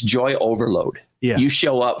it's joy overload. Yeah. You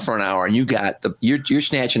show up for an hour and you're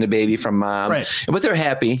snatching the baby from mom, right. But they're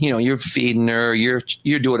happy. You know, you're feeding her, you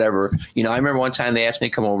do whatever. You know, I remember one time they asked me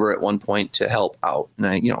to come over at one point to help out, and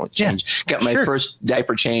I, got my first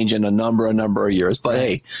diaper change in a number of years. But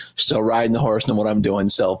hey, still riding the horse, know what I'm doing.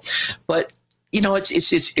 So, but you know,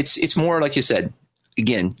 it's more like you said.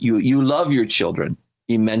 Again, you love your children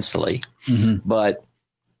immensely, but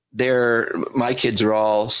my kids are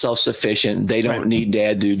all self-sufficient. They don't need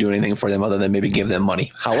dad to do anything for them other than maybe give them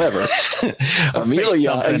money. However,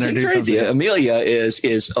 Amelia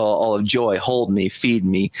is all of joy. Hold me, feed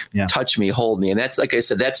me, touch me, hold me. And that's, like I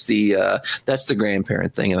said, that's the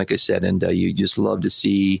grandparent thing. And like I said, and you just love to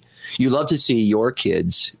see your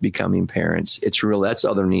kids becoming parents. It's real. That's the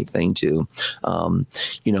other neat thing too.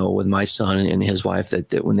 You know, with my son and his wife,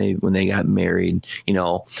 that when they got married, you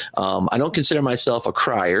know, I don't consider myself a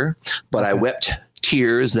crier, but I wept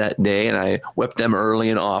tears that day, and I wept them early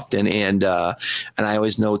and often. And I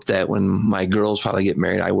always note that when my girls finally get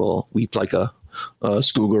married, I will weep like a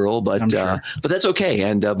schoolgirl, but that's okay.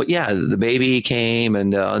 And but yeah, the baby came,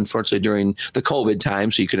 and unfortunately during the COVID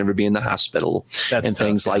time, so you could never be in the hospital and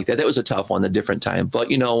things like that. That was a tough one, a different time. But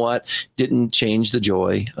you know what? Didn't change the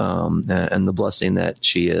joy and the blessing that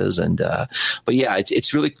she is. And but yeah,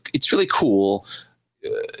 it's really cool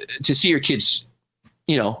to see your kids,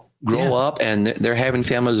 you know, grow up, and they're having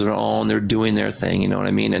families of their own. They're doing their thing. You know what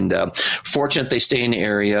I mean? And fortunate they stay in the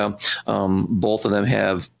area. Both of them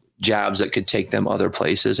have jobs that could take them other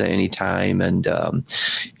places at any time. But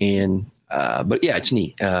yeah, it's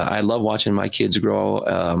neat. I love watching my kids grow.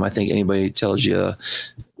 I think anybody tells you,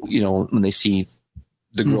 you know, when they see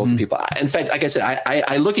the growth of people. In fact, like I said,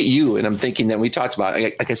 I look at you and I'm thinking that we talked about,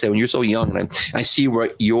 like I said, when you're so young, and I see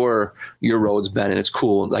where your road's been, and it's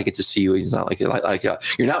cool. I get to see you. It's not like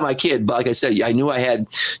you're not my kid, but like I said, I knew I had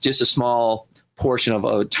just a small portion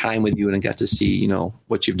of time with you, and I got to see,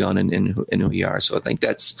 what you've done and who you are. So I think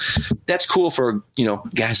that's cool for,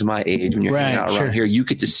 guys of my age. When you're hanging out around here, you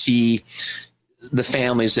get to see the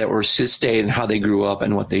families that were stayed and how they grew up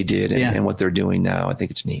and what they did and what they're doing now. I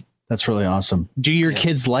think it's neat. That's really awesome. Do your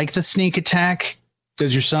kids like the sneak attack?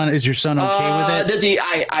 Is your son okay with it? Does he?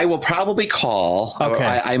 I will probably call.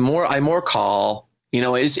 Okay. I more call.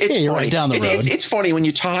 It's funny. Right down the road. It's funny when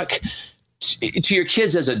you talk to your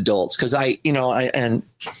kids as adults, because what's that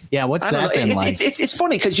been like? It's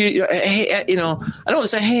funny because I don't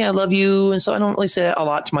say, hey, I love you, and so I don't really say that a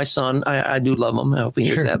lot to my son. I do love him. I hope he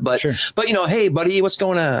hears that. But hey, buddy, what's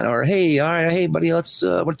going on? Or hey, all right, hey, buddy, let's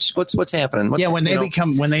what's happening?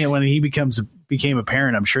 When he became a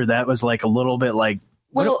parent, I'm sure that was like a little bit like,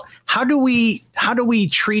 well, how do we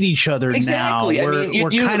treat each other exactly. now? We're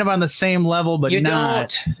kind of on the same level, but you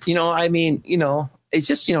not. It's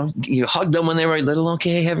just, you hugged them when they were little.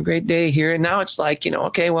 Okay, have a great day here. And now it's like,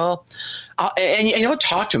 okay, well, and you don't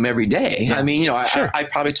talk to them every day. Yeah. I mean, I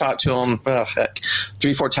probably talk to them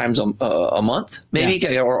 3-4 times a month,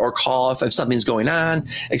 maybe, or call if something's going on,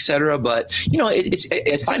 etc. But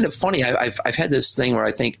it's kind of funny. I've had this thing where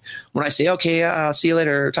I think when I say, okay, I'll see you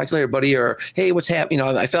later, talk to you later, buddy, or hey, what's happening?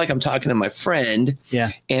 I feel like I'm talking to my friend.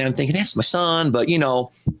 Yeah, and I'm thinking that's my son, but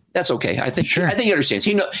that's okay. I think he understands.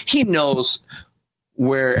 He knows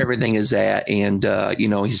where everything is at, and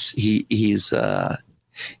he's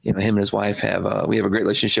him and his wife we have a great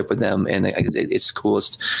relationship with them, and it's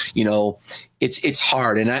coolest. It's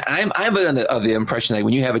hard, and I'm of the impression that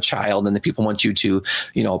when you have a child and the people want you to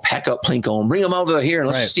pack up Plinko and bring them over here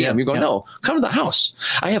and let's see them, you're going, no, come to the house.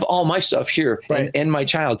 I have all my stuff here and my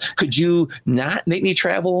child. Could you not make me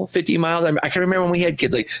travel 50 miles? I can remember when we had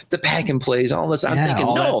kids, like the pack and plays, all this. I'm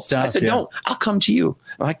thinking, no. I said, don't. I'll come to you.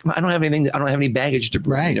 I don't have anything. I don't have any baggage to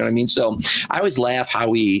bring. You know what I mean? So I always laugh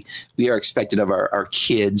how we are expected of our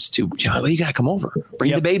kids to, you got to come over.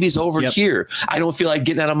 Bring the babies over here. I don't feel like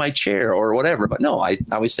getting out of my chair or whatever. But no, I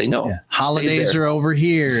always say no. Yeah. Holidays are over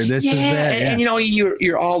here. This is that. And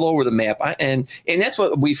you're all over the map. And that's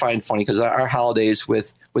what we find funny, because our holidays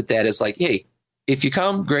with that is like, hey, if you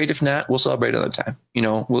come, great. If not, we'll celebrate another time.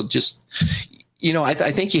 We'll just, I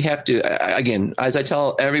think you have to, again, as I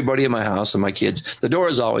tell everybody in my house and my kids, the door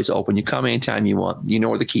is always open. You come anytime you want. You know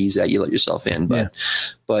where the key's at. You let yourself in.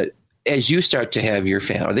 But as you start to have your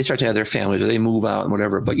family, or they start to have their families, or they move out and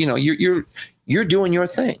whatever, but you're doing your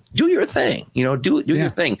thing. Do your thing. Do your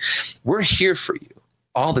thing. We're here for you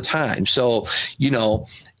all the time. So,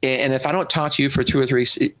 and if I don't talk to you for 2 or 3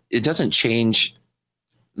 weeks, it doesn't change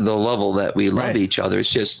the level that we love each other.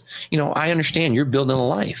 It's just, I understand you're building a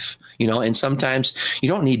life, and sometimes you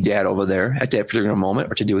don't need dad over there at that particular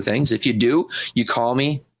moment or to do things. If you do, you call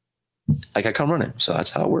me, like I come running. So that's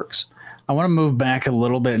how it works. I want to move back a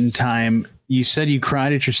little bit in time. You said you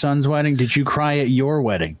cried at your son's wedding. Did you cry at your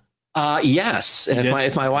wedding? Yes. And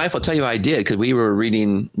if my wife will tell you I did, because we were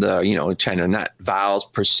reading the, kind of not vows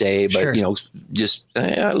per se, but, just,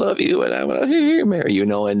 hey, I love you and I want to marry you,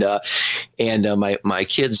 and my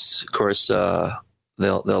kids, of course,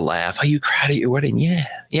 they'll laugh. Oh, you cried at your wedding?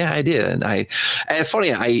 Yeah, I did. And funny,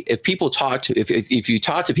 if people talk to, if you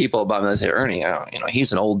talk to people about him, they say, Ernie,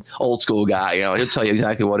 he's an old school guy, he'll tell you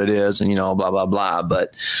exactly what it is and, blah, blah, blah.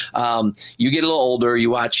 But, you get a little older, you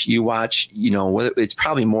watch, it's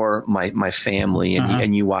probably more my family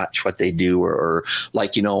and you watch what they do or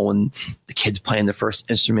like, when the kid's playing the first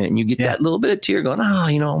instrument and you get that little bit of tear going,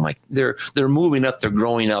 they're moving up, they're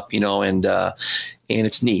growing up, and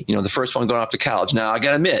it's neat. The first one going off to college. Now I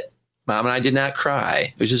got to admit, Mom and I did not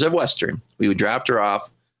cry. It was just a Western. We dropped her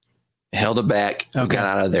off, held her back, got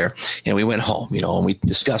out of there, and we went home, and we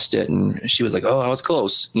discussed it. And she was like, "Oh, I was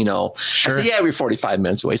close." Sure. I said, "Yeah, we're 45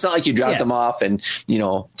 minutes away. It's not like you dropped them off and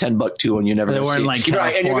 $10 and you never they weren't like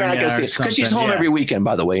right, and you're not going to see it because she's home every weekend,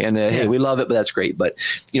 by the way. And hey, we love it, but that's great. But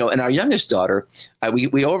and our youngest daughter,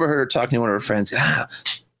 we overheard her talking to one of her friends.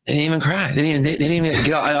 They didn't even cry. They didn't even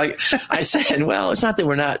get out. I said, well, it's not that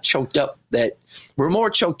we're not choked up, that we're more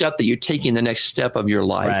choked up that you're taking the next step of your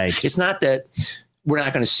life. Right. It's not that we're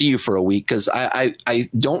not going to see you for a week, because I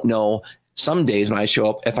don't know. Some days when I show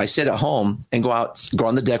up, if I sit at home and go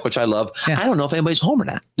on the deck, which I love, I don't know if anybody's home or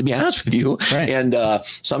not, to be honest with you. Right. And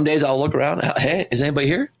some days I'll look around. Hey, is anybody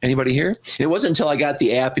here? Anybody here? It wasn't until I got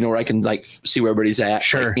the app, where I can see where everybody's at.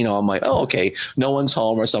 Sure. I'm like, oh, okay, no one's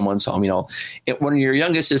home or someone's home. When your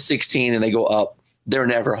youngest is 16 and they go up, they're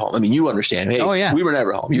never home. I mean, you understand. Hey, we were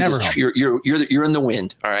never home. You're in the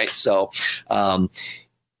wind. All right. So,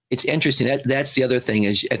 it's interesting. That's the other thing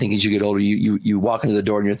is I think as you get older, you walk into the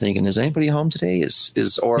door and you're thinking, is anybody home today?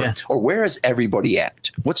 Or where is everybody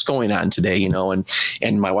at? What's going on today? You know,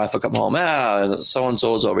 and my wife will come home.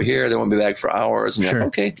 So-and-so is over here. They won't be back for hours. And you're like,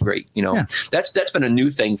 okay, great. You know, that's been a new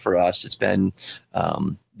thing for us. It's been,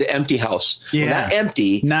 the empty house. Yeah. Well, not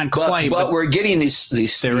empty, not quite, but we're getting these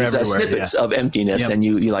snippets of emptiness, and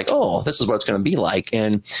you're like, oh, this is what it's going to be like.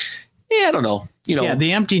 And I don't know. You know,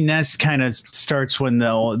 the empty nest kind of starts when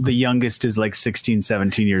the youngest is like 16,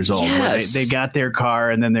 17 years old. Yes. They got their car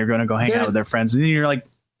and then they're going to go hang out with their friends. And then you're like,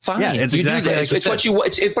 fine. Yeah, it's exactly like it's what you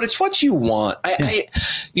want. But it's what you want.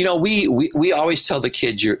 We always tell the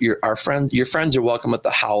kids, your friends are welcome at the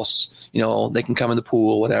house. You know, they can come in the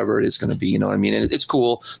pool, whatever it is going to be. You know what I mean? And it's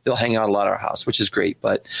cool. They'll hang out a lot at our house, which is great.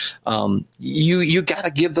 But you got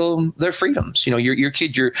to give them their freedoms. You know, your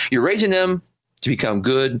kid, you're raising them to become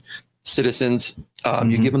good citizens.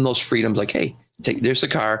 You give them those freedoms, like, hey, there's the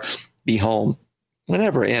car, be home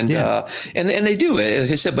whenever. And they do it,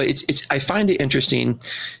 like I said, but it's I find it interesting,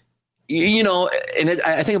 you know, and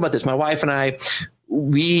I think about this. My wife and I,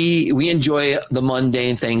 we enjoy the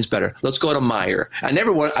mundane things better. Let's go to Meijer. I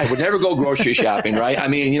would never go grocery shopping, right? I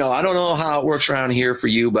mean, you know, I don't know how it works around here for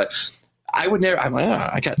you, but I would never. I'm like,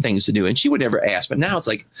 I got things to do, and she would never ask. But now it's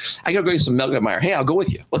like, I gotta go get some milk at Meijer. Hey, I'll go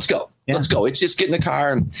with you. Let's go. Yeah. Let's go. It's just get in the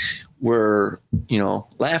car and we're, you know,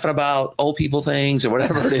 laughing about old people things or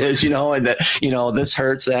whatever it is, you know, and that, you know, this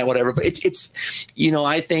hurts, that, whatever. But it's, you know,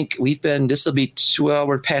 I think we're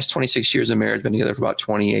past 26 years of marriage, been together for about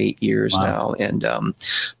 28 years now. And,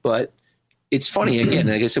 but it's funny, again,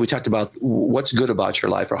 like I said, we talked about what's good about your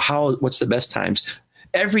life or what's the best times.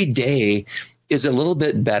 Every day is a little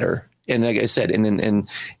bit better. And like I said, and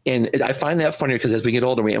I find that funny because as we get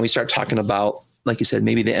older, we start talking about, like you said,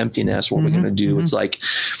 maybe the emptiness, what we're going to do. It's like,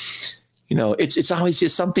 you know, it's always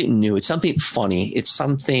just something new. It's something funny. It's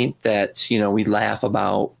something that, you know, we laugh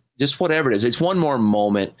about, just whatever it is. It's one more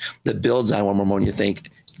moment that builds on one more moment. You think,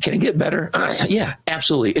 can it get better? Yeah,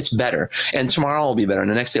 absolutely. It's better. And tomorrow will be better. And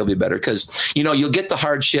the next day will be better because, you know, you'll get the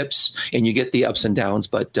hardships and you get the ups and downs.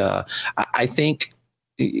 But I think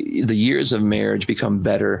the years of marriage become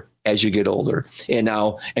better as you get older. And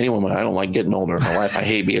now I don't like getting older in my life. I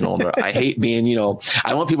hate being older. I hate being, you know, I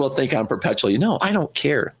don't want people to think I'm perpetually, no, I don't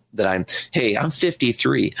care that I'm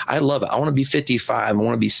 53. I love it. I want to be 55. I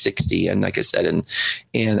want to be 60. And like I said,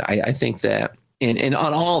 and I think that, and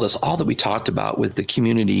on all this, all that we talked about with the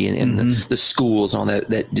community and the schools and all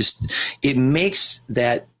that just, it makes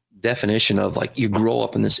that definition of like you grow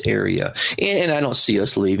up in this area, and I don't see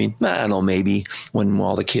us leaving. I don't know, maybe when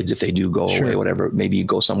all the kids, if they do go away, whatever, maybe you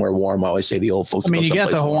go somewhere warm. I always say the old folks. I mean, you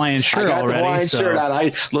got the Hawaiian shirt already. I got the Hawaiian shirt on.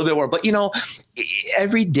 A little bit warm, but you know,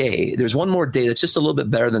 every day there's one more day that's just a little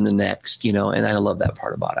bit better than the next. You know, and I love that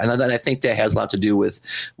part about it. And I think that has a lot to do with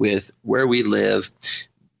where we live,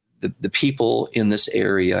 the people in this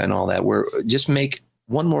area, and all that. We're just make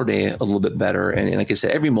one more day a little bit better. And like I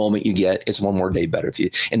said, every moment you get, it's one more day better for you.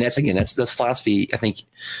 And that's the philosophy. I think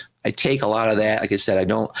I take a lot of that. Like I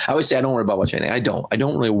said, I always say I don't worry about much anything. I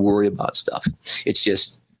don't really worry about stuff. It's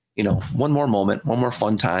just, you know, one more moment, one more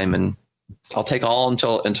fun time, and I'll take all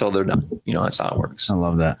until they're done. You know, that's how it works. I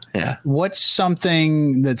love that. Yeah. What's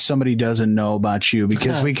something that somebody doesn't know about you?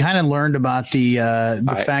 Because we kind of learned about the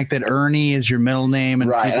fact that Ernie is your middle name,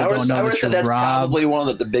 and people don't know that you're that's Rob. Probably one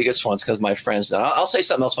of the biggest ones because my friends know. I'll say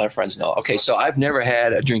something else my friends know. Okay, so I've never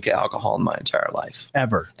had a drink of alcohol in my entire life.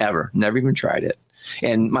 Ever. Never even tried it.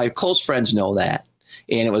 And my close friends know that.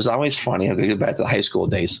 And it was always funny. I'm going to get back to the high school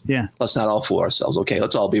days. Yeah. Let's not all fool ourselves. Okay.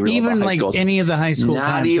 Let's all be real. Even like schools. Any of the high school not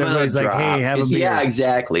times. Even everybody's like, hey, have a beer. Yeah,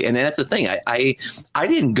 exactly. And that's the thing. I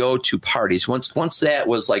didn't go to parties. Once that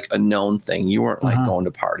was like a known thing, you weren't like going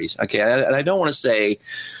to parties. Okay. And I don't want to say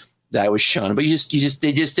that I was shunned, but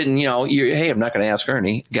they just didn't, you know, hey, I'm not going to ask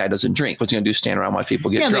Ernie. The guy doesn't drink. What's he going to do? Stand around while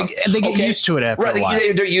people get drunk? They get used to it after a while.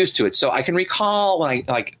 They're used to it. So I can recall when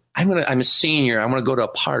I'm a senior. I'm going to go to a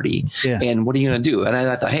party. Yeah. And what are you going to do? And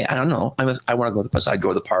I thought, hey, I don't know. I want to go to the party. So I'd go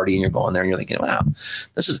to the party, and you're going there and you're thinking, wow,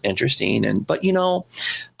 this is interesting. But you know,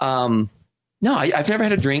 no, I've never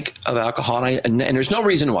had a drink of alcohol, and there's no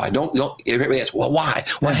reason why. Don't everybody asks, well, why?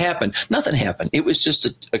 What happened? Nothing happened. It was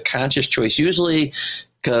just a conscious choice. Usually,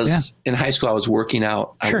 because in high school I was working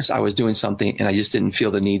out. I was doing something, and I just didn't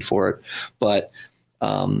feel the need for it. But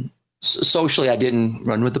socially, I didn't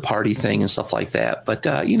run with the party thing and stuff like that.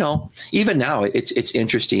 But you know, even now, it's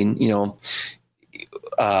interesting. You know,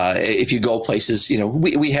 if you go places,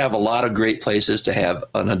 we have a lot of great places to have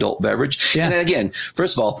an adult beverage. Yeah. And again,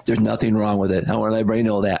 first of all, there's nothing wrong with it. I want to let everybody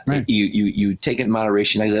know that. Right. You take it in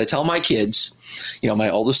moderation. I tell my kids, my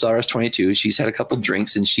oldest daughter is 22. She's had a couple of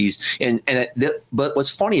drinks and but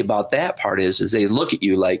what's funny about that part is they look at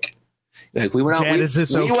you like we went out.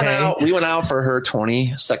 Dad, we went out for her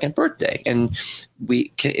 22nd birthday, and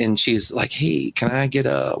she's like, "Hey, can I get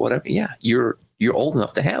a whatever?" Yeah, you're old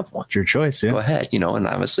enough to have one. It's your choice. Yeah. Go ahead. And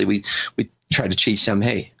obviously we try to teach them,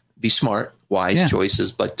 hey, be smart, wise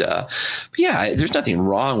choices. But yeah, there's nothing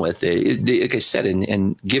wrong with it. Like I said,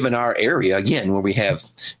 and given our area again, where we have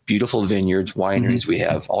beautiful vineyards, wineries, we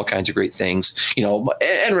have all kinds of great things.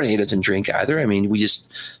 And Renee doesn't drink either. I mean,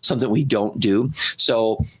 something we don't do.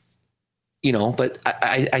 So. But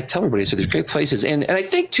I tell everybody, so there's great places. And I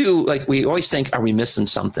think too, like we always think, are we missing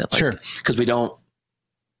something? Sure. Because we don't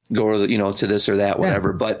go to this or that,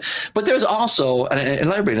 whatever. Yeah. But there's also, and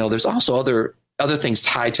let everybody know, there's also other things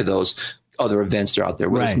tied to those other events that are out there,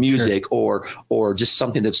 whether it's music or just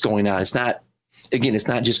something that's going on. It's not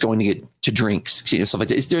just going to get to drinks, stuff like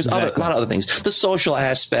that. There's a lot of other things. The social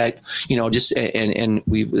aspect, just, and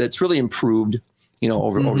that's really improved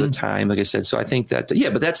over the time, like I said. So I think that,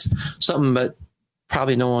 but that's something that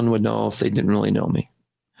probably no one would know if they didn't really know me.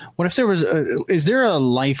 What if there was is there a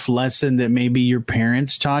life lesson that maybe your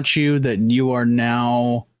parents taught you that you are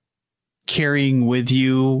now carrying with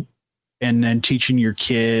you and then teaching your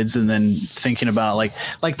kids and then thinking about like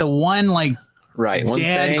the one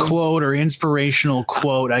dad quote or inspirational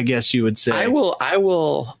quote, I guess you would say? I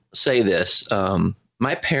will say this.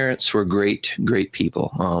 My parents were great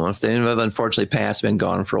people. If they have unfortunately passed, been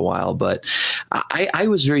gone for a while, but I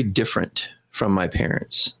was very different from my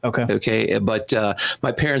parents. Okay. But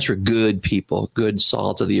my parents were good people, good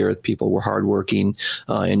salt of the earth people, were hardworking,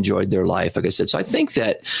 enjoyed their life, like I said. So I think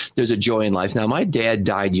that there's a joy in life. Now, my dad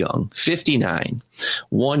died young, 59,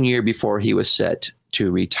 1 year before he was set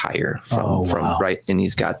to retire from right. And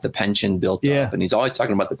he's got the pension built up, and he's always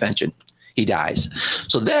talking about the pension. He dies.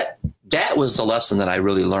 So that was the lesson that I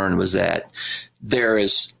really learned, was that there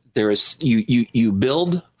is you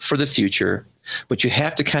build for the future, but you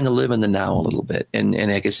have to kind of live in the now a little bit. And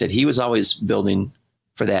like I said, he was always building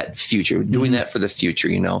for that future, doing that for the future.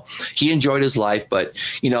 He enjoyed his life, but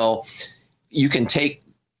I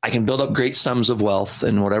can build up great sums of wealth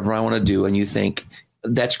and whatever I want to do. And you think,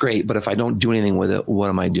 that's great, but if I don't do anything with it, what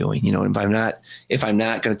am I doing? If I'm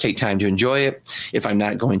not going to take time to enjoy it, if I'm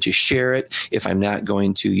not going to share it, if I'm not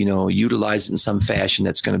going to, utilize it in some fashion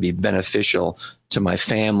that's going to be beneficial to my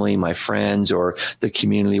family, my friends, or the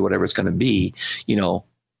community, whatever it's going to be,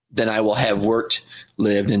 then I will have worked,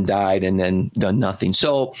 lived, and died, and then done nothing.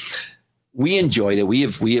 So we enjoyed it. We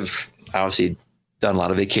have obviously done a lot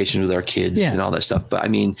of vacations with our kids and all that stuff. But I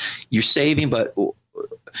mean, you're saving, but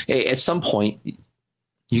at some point,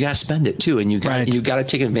 you got to spend it too. And you got to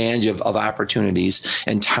take advantage of opportunities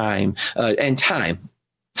and time.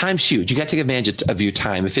 Time's huge. You got to take advantage of your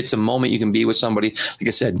time. If it's a moment you can be with somebody, like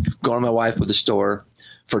I said, going to my wife with the store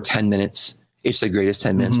for 10 minutes, it's the greatest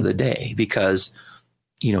 10 minutes of the day, because,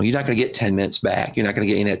 you're not going to get 10 minutes back. You're not going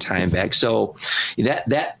to get any of that time back. So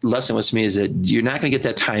that lesson was to me is that you're not going to get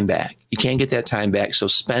that time back. You can't get that time back. So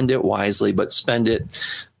spend it wisely, but spend it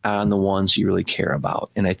on the ones you really care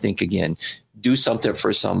about. And I think, again, do something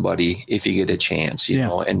for somebody if you get a chance,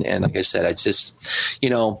 know, and like I said, it's just,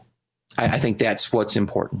 I think that's what's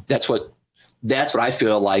important. That's what I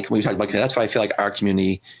feel like when we talk about, that's what I feel like our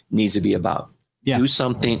community needs to be about. Yeah. Do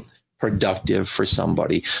something productive for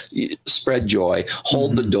somebody, spread joy,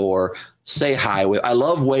 hold the door, say hi. I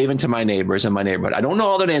love waving to my neighbors in my neighborhood. I don't know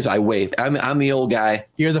all their names. I wave. I'm the old guy.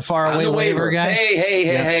 You're the faraway waver guy. Hey,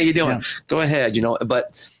 how you doing? Yeah. Go ahead.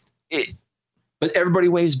 But everybody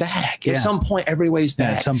waves back. At some point, everybody waves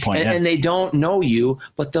back. At some point, and they don't know you,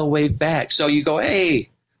 but they'll wave back. So you go, hey,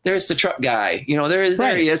 there's the truck guy.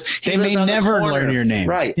 There he is. They may never learn your name.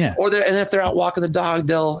 Right. Yeah. And if they're out walking the dog,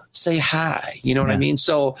 they'll say hi. You know what I mean?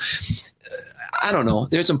 So I don't know.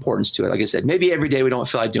 There's importance to it. Like I said, maybe every day we don't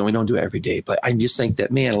feel like doing, we don't do it every day. But I just think that,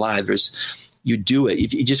 man alive, you do it.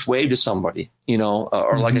 If you just wave to somebody,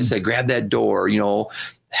 or like I said, grab that door,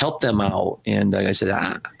 help them out. And like I said,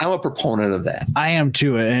 I'm a proponent of that. I am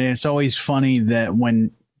too. And it's always funny that when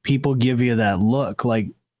people give you that look, like,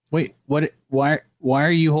 wait, why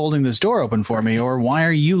are you holding this door open for me? Or why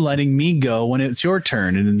are you letting me go when it's your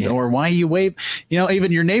turn? And or why you wave?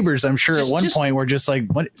 Even your neighbors, I'm sure at one point were just like,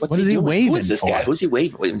 what is he waving? Who is this guy? Who's he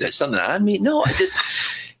waving? There's something on me? No, I just,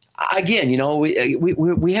 again,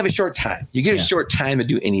 we have a short time. You get a short time to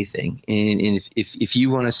do anything. And if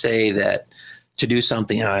you want to say that to do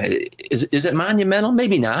something. Is it monumental?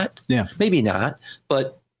 Maybe not. Yeah, maybe not.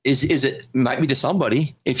 But is it might be to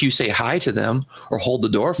somebody if you say hi to them or hold the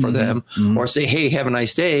door for them or say, hey, have a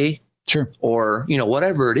nice day. Sure. Or,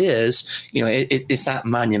 whatever it is, it's not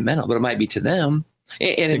monumental, but it might be to them.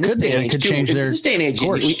 And it could be. It could change their. This day and age,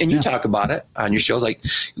 and you talk about it on your show, like,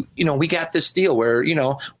 we got this deal where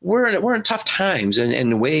we're in tough times,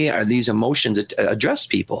 and the way these emotions address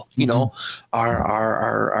people,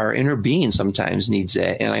 our inner being sometimes needs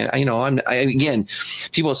that. And I again,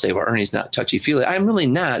 people say, well, Ernie's not touchy feely. I'm really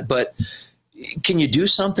not, but can you do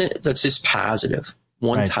something that's just positive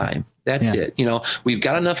one time? That's it. We've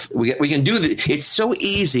got enough. We can do the. It's so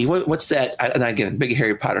easy. What's that? And again, big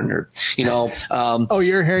Harry Potter nerd. Oh,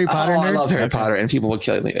 you're a Harry Potter nerd? I love Harry Potter, and people will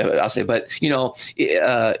kill me. I'll say, but doing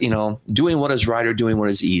what is right or doing what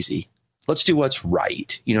is easy. Let's do what's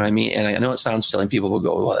right. You know what I mean? And I know it sounds silly. People will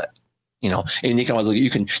go, well, and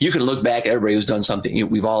you can look back at everybody who's done something.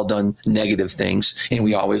 We've all done negative things, and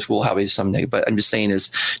we always will have some negative. But I'm just saying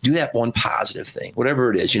is do that one positive thing,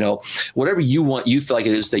 whatever it is. Whatever you feel like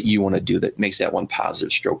it is that you want to do that makes that one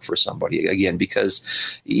positive stroke for somebody. Again, because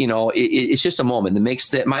it's just a moment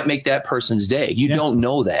that might make that person's day. You don't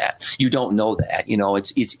know that.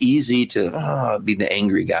 It's easy to be the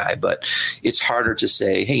angry guy, but it's harder to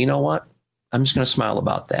say, hey, you know what? I'm just going to smile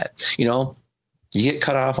about that. You get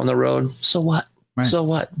cut off on the road. So what? Right. So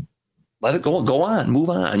what? Let it go on, move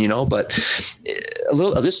on, but a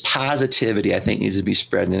little of this positivity, I think, needs to be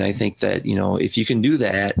spread. And I think that, if you can do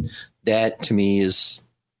that, that to me is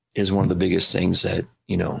one of the biggest things that,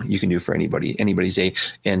 you can do for anybody's day.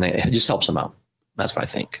 And it just helps them out. That's what I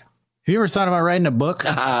think. Have you ever thought about writing a book?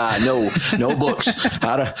 No books.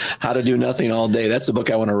 How to do nothing all day. That's the book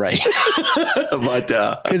I want to write. But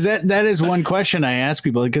because that is one question I ask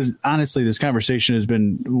people, because honestly, this conversation has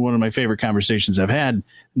been one of my favorite conversations I've had.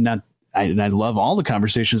 I love all the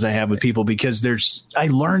conversations I have with people, because I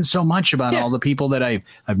learn so much about all the people that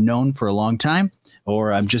I've known for a long time,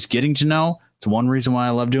 or I'm just getting to know. It's one reason why I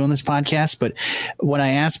love doing this podcast. But when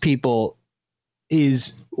I ask people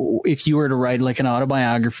is, if you were to write like an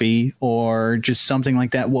autobiography or just something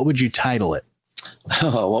like that, what would you title it?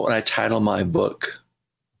 Oh, what would I title my book?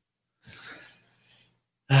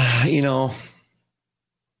 Wave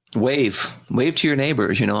to your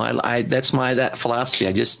neighbors. That's that philosophy.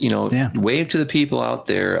 I just, wave to the people out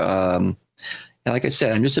there. And like I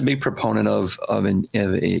said, I'm just a big proponent of who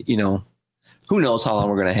knows how long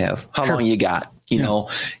we're going to have, how long you got,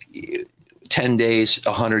 10 days,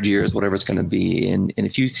 100 years, whatever it's going to be. And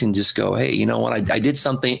if you can just go, hey, you know what? I did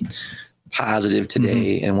something positive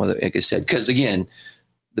today. And whether, like I said, because again,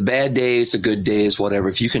 the bad days, the good days, whatever,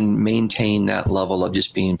 if you can maintain that level of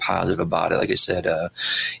just being positive about it, like I said,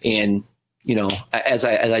 and as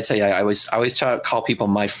I tell you, I always try to call people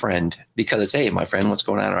my friend, because it's, hey, my friend, what's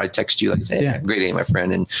going on? Or I text you, like I say, hey, great day, my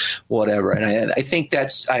friend, and whatever. And I think I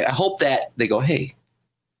hope that they go, hey,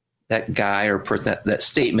 that guy or person, that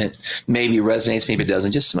statement maybe resonates, maybe it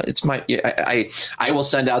doesn't. Just I will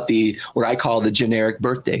send out what I call the generic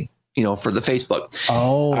birthday, for the Facebook.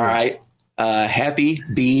 Oh, all right. Happy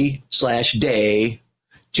B/day,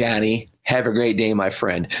 Johnny. Have a great day, my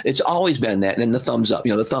friend. It's always been that. And then the thumbs up,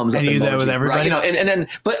 the thumbs up. And you do that with everybody? Right? And then,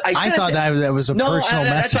 but I thought that was a personal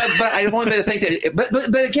message. But I wanted to think that,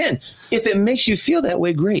 but again, if it makes you feel that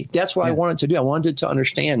way, great. That's what I wanted to do. I wanted to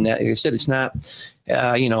understand that, like I said, it's not,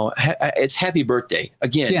 it's happy birthday.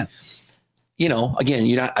 Again,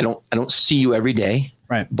 again, I don't see you every day.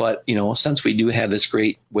 Right. But, since we do have this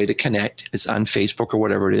great way to connect, it's on Facebook or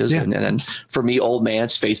whatever it is. Yeah. And then for me, old man,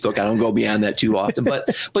 it's Facebook. I don't go beyond that too often.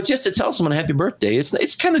 But just to tell someone a happy birthday,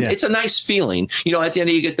 it's kind of it's a nice feeling. At the end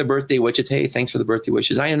of you get the birthday wish. It's, hey, thanks for the birthday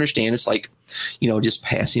wishes. I understand it's like, just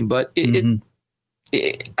passing. But I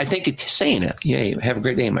think it's saying it. Yeah, have a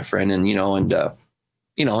great day, my friend. And,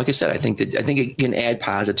 like I said, I think it can add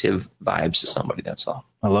positive vibes to somebody. That's all.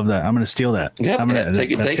 I love that. I'm going to steal that. Yeah, that's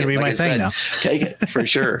going to be my thing now. Take it for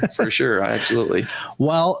sure. For sure. Absolutely.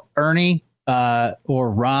 Well, Ernie,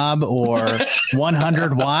 or Rob, or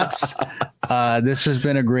 100 watts. This has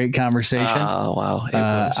been a great conversation. Oh, wow.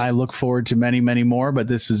 I look forward to many, many more, but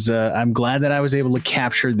this is, I'm glad that I was able to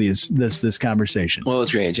capture this conversation. Well, it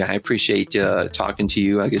was great, John. I appreciate talking to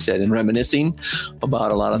you, like I said, and reminiscing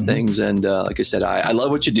about a lot of things. And like I said, I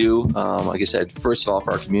love what you do. Like I said, first of all,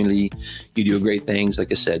 for our community, you do great things,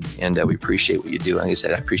 like I said, and we appreciate what you do. Like I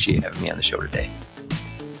said, I appreciate having me on the show today.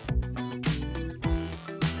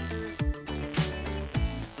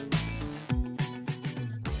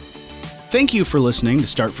 Thank you for listening to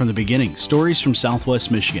Start From the Beginning, Stories from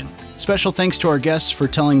Southwest Michigan. Special thanks to our guests for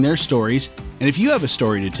telling their stories. And if you have a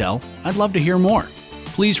story to tell, I'd love to hear more.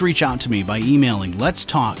 please reach out to me by emailing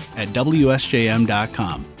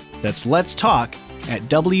letstalk@wsjm.com. That's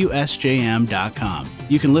letstalk@wsjm.com.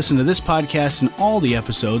 You can listen to this podcast and all the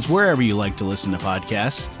episodes wherever you like to listen to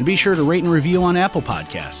podcasts, and be sure to rate and review on Apple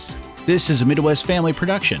Podcasts. This is a Midwest Family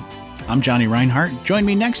production. I'm Johnny Reinhardt. Join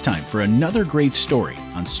me next time for another great story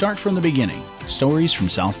on Start from the Beginning, Stories from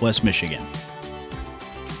Southwest Michigan.